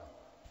amathuna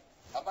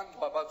abantu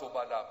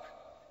bazoba lapha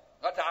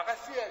ngathi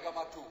akasiyeke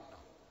amathuna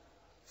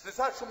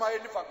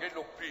sisashumayela ivangeli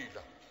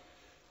lokuphila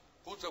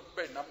kuze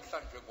kube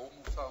namhlanje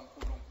ngomusa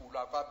kaNkulunkulu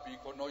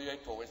akabikho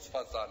noyedwa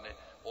wesifazane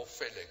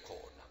ofele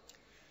khona.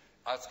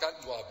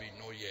 Asikangcwabi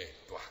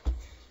noyedwa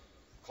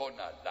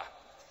khona la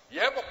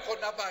yebo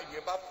khona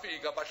abanye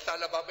bafika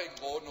bahlala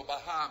babengcono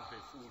bahambe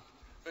futhi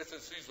bese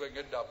sizwe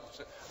ngendaba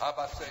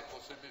abasekho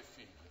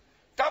sebefile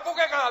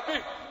dabuke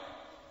kabi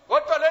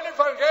kodwa leli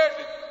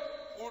ivangeli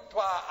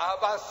kuthiwa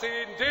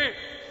abasindi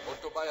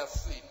kodwa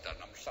bayasinda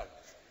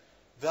namhlanje.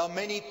 There are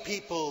many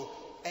people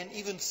and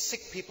even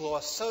sick people who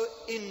are so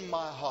in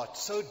my heart,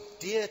 so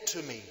dear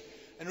to me.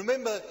 And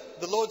remember,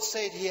 the Lord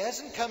said He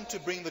hasn't come to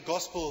bring the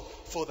gospel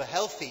for the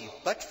healthy,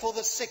 but for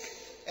the sick.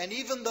 And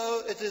even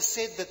though it is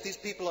said that these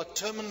people are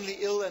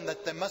terminally ill and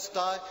that they must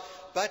die,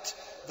 but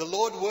the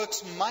Lord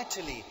works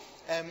mightily.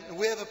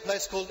 We have a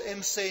place called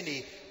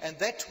Mseni, and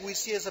that we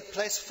see as a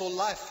place for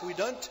life.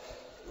 We're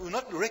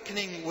not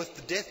reckoning with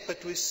the death,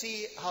 but we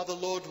see how the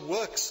Lord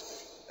works.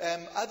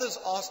 Others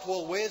asked,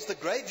 well, where's the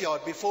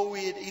graveyard before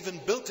we had even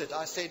built it?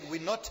 I said, we're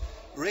not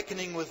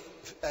reckoning with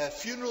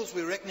funerals,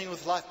 we're reckoning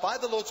with life. By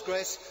the Lord's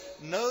grace,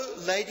 no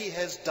lady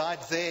has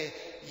died there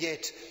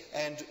yet,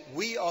 and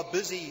we are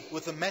busy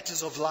with the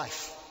matters of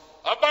life.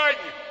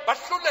 Abanye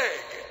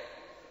bahluleke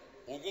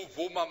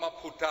ukuvuma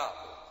amaphutha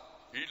abo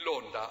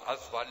ilonda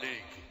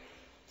azivaleki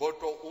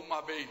kodwa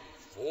uma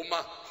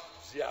beyivuma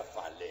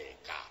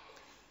ziyavaleka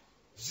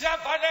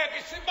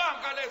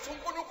isibanga leso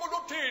uNkulunkulu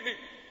uthini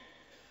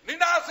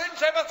ninazi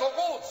indlebe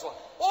zokuzwa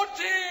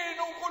uthini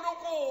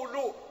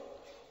uNkulunkulu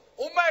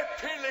uma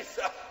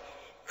ephilisa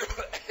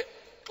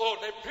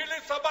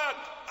ephilisa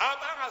abantu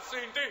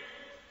abangasindi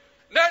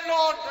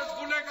nelonda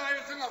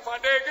ezivulekayo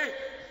zingavaleki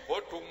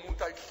kodwa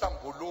umuntu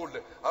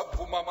ayihlambulule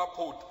akuvuma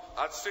amaphutha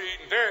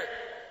asinde.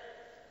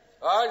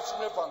 Hayi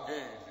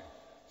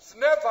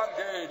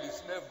sinevangeli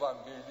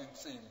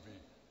insimbi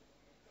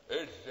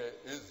edle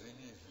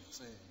ezinye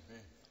izinsimbi.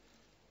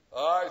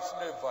 Hayi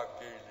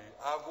sinevangeli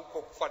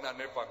akukho kufana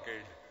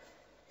nevangeli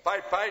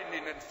Bye bye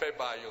nini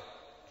enifebayo,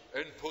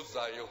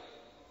 eniphuzayo,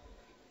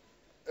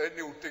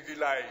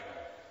 eniwutikilayo,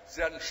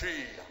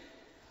 siyanishiya.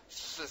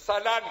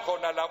 Salani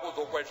khona la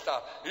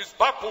kuzokwehla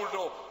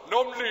isibhabhulo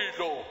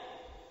nomlilo.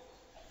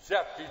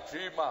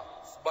 Siyagijima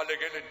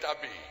sibalekele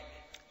entabeni.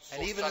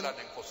 And even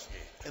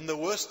in the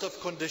worst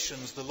of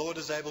conditions, the Lord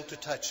is able to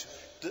touch.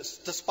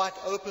 Despite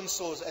open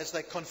sores, as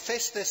they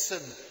confess their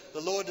sin, the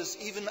Lord is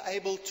even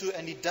able to,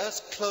 and He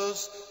does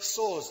close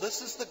sores.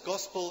 This is the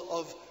gospel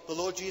of the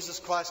Lord Jesus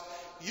Christ.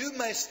 You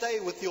may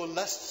stay with your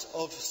lusts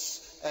of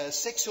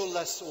sexual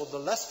lusts or the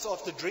lusts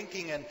after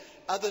drinking and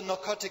other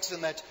narcotics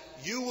and that.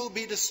 You will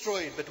be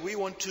destroyed, but we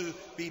want to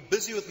be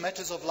busy with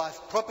matters of life,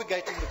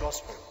 propagating the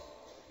gospel.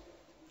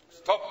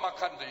 Stop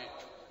makhandi,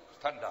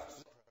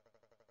 standards.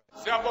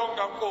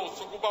 Siyabonga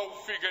Nkosi ukuba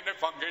ufike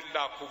nevangeli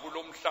lakho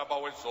kulomhlaba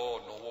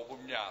wezono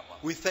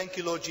wobumnyama. We thank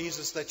you, Lord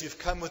Jesus, that you've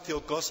come with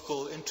your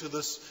gospel into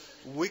this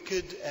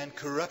wicked and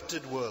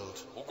corrupted world.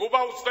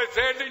 Ukuba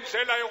usifezele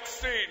indlela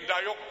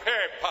yokusinda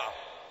yokuphepha.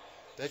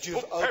 That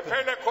you've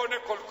Uphephele khona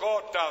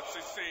eGolgotha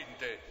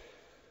sisinde.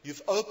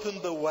 You've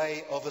opened the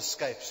way of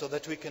escape so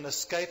that we can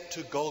escape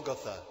to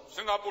Golgotha.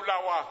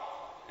 Singabulawa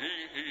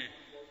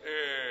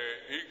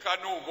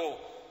ikanuko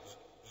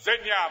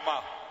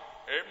zenyama.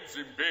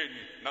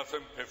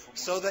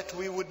 So that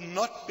we would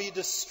not be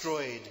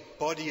destroyed,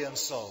 body and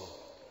soul.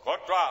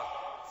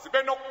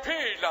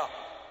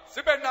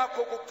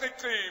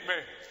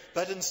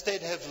 But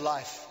instead have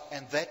life,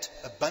 and that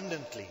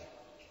abundantly.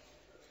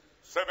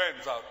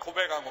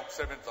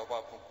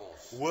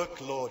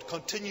 Work, Lord.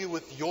 Continue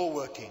with your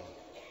working.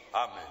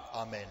 Amen.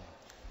 Amen.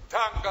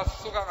 Thanga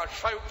sisuka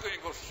ngashaya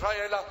ucingo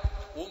sishayela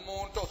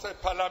umuntu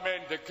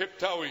osephalamende eCape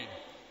Town.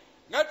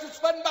 Ngathi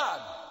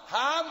sibanibani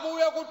hamba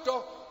uye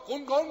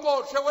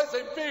kuNgqongqoshe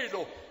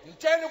wezempilo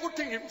ngitshela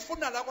ukuthi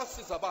ngimfuna la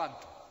kwasiza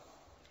abantu.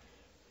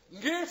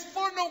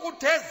 Ngifuna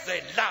ukuthi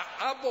eze la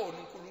abone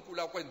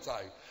uNkulunkulu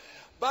akwenzayo.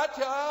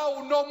 Bathi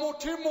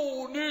unomuthi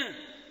muni?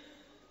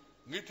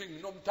 Ngithi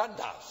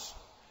nginomthandazo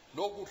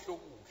nokuhle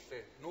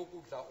okuhle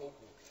nokudla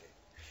okuhle.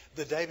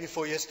 The day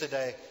before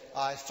yesterday,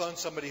 I phoned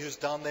somebody who's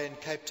down there in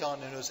Cape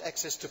Town and who has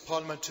access to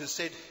Parliament, who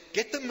said,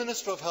 get the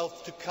Minister of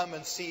Health to come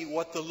and see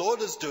what the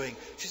Lord is doing.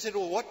 She said,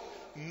 well,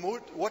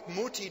 what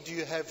muti do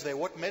you have there?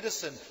 What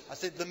medicine? I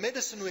said, the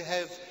medicine we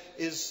have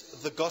is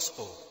the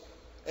gospel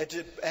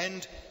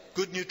and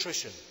good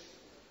nutrition.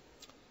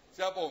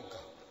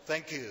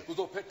 Thank you.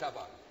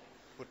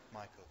 Put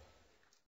Michael.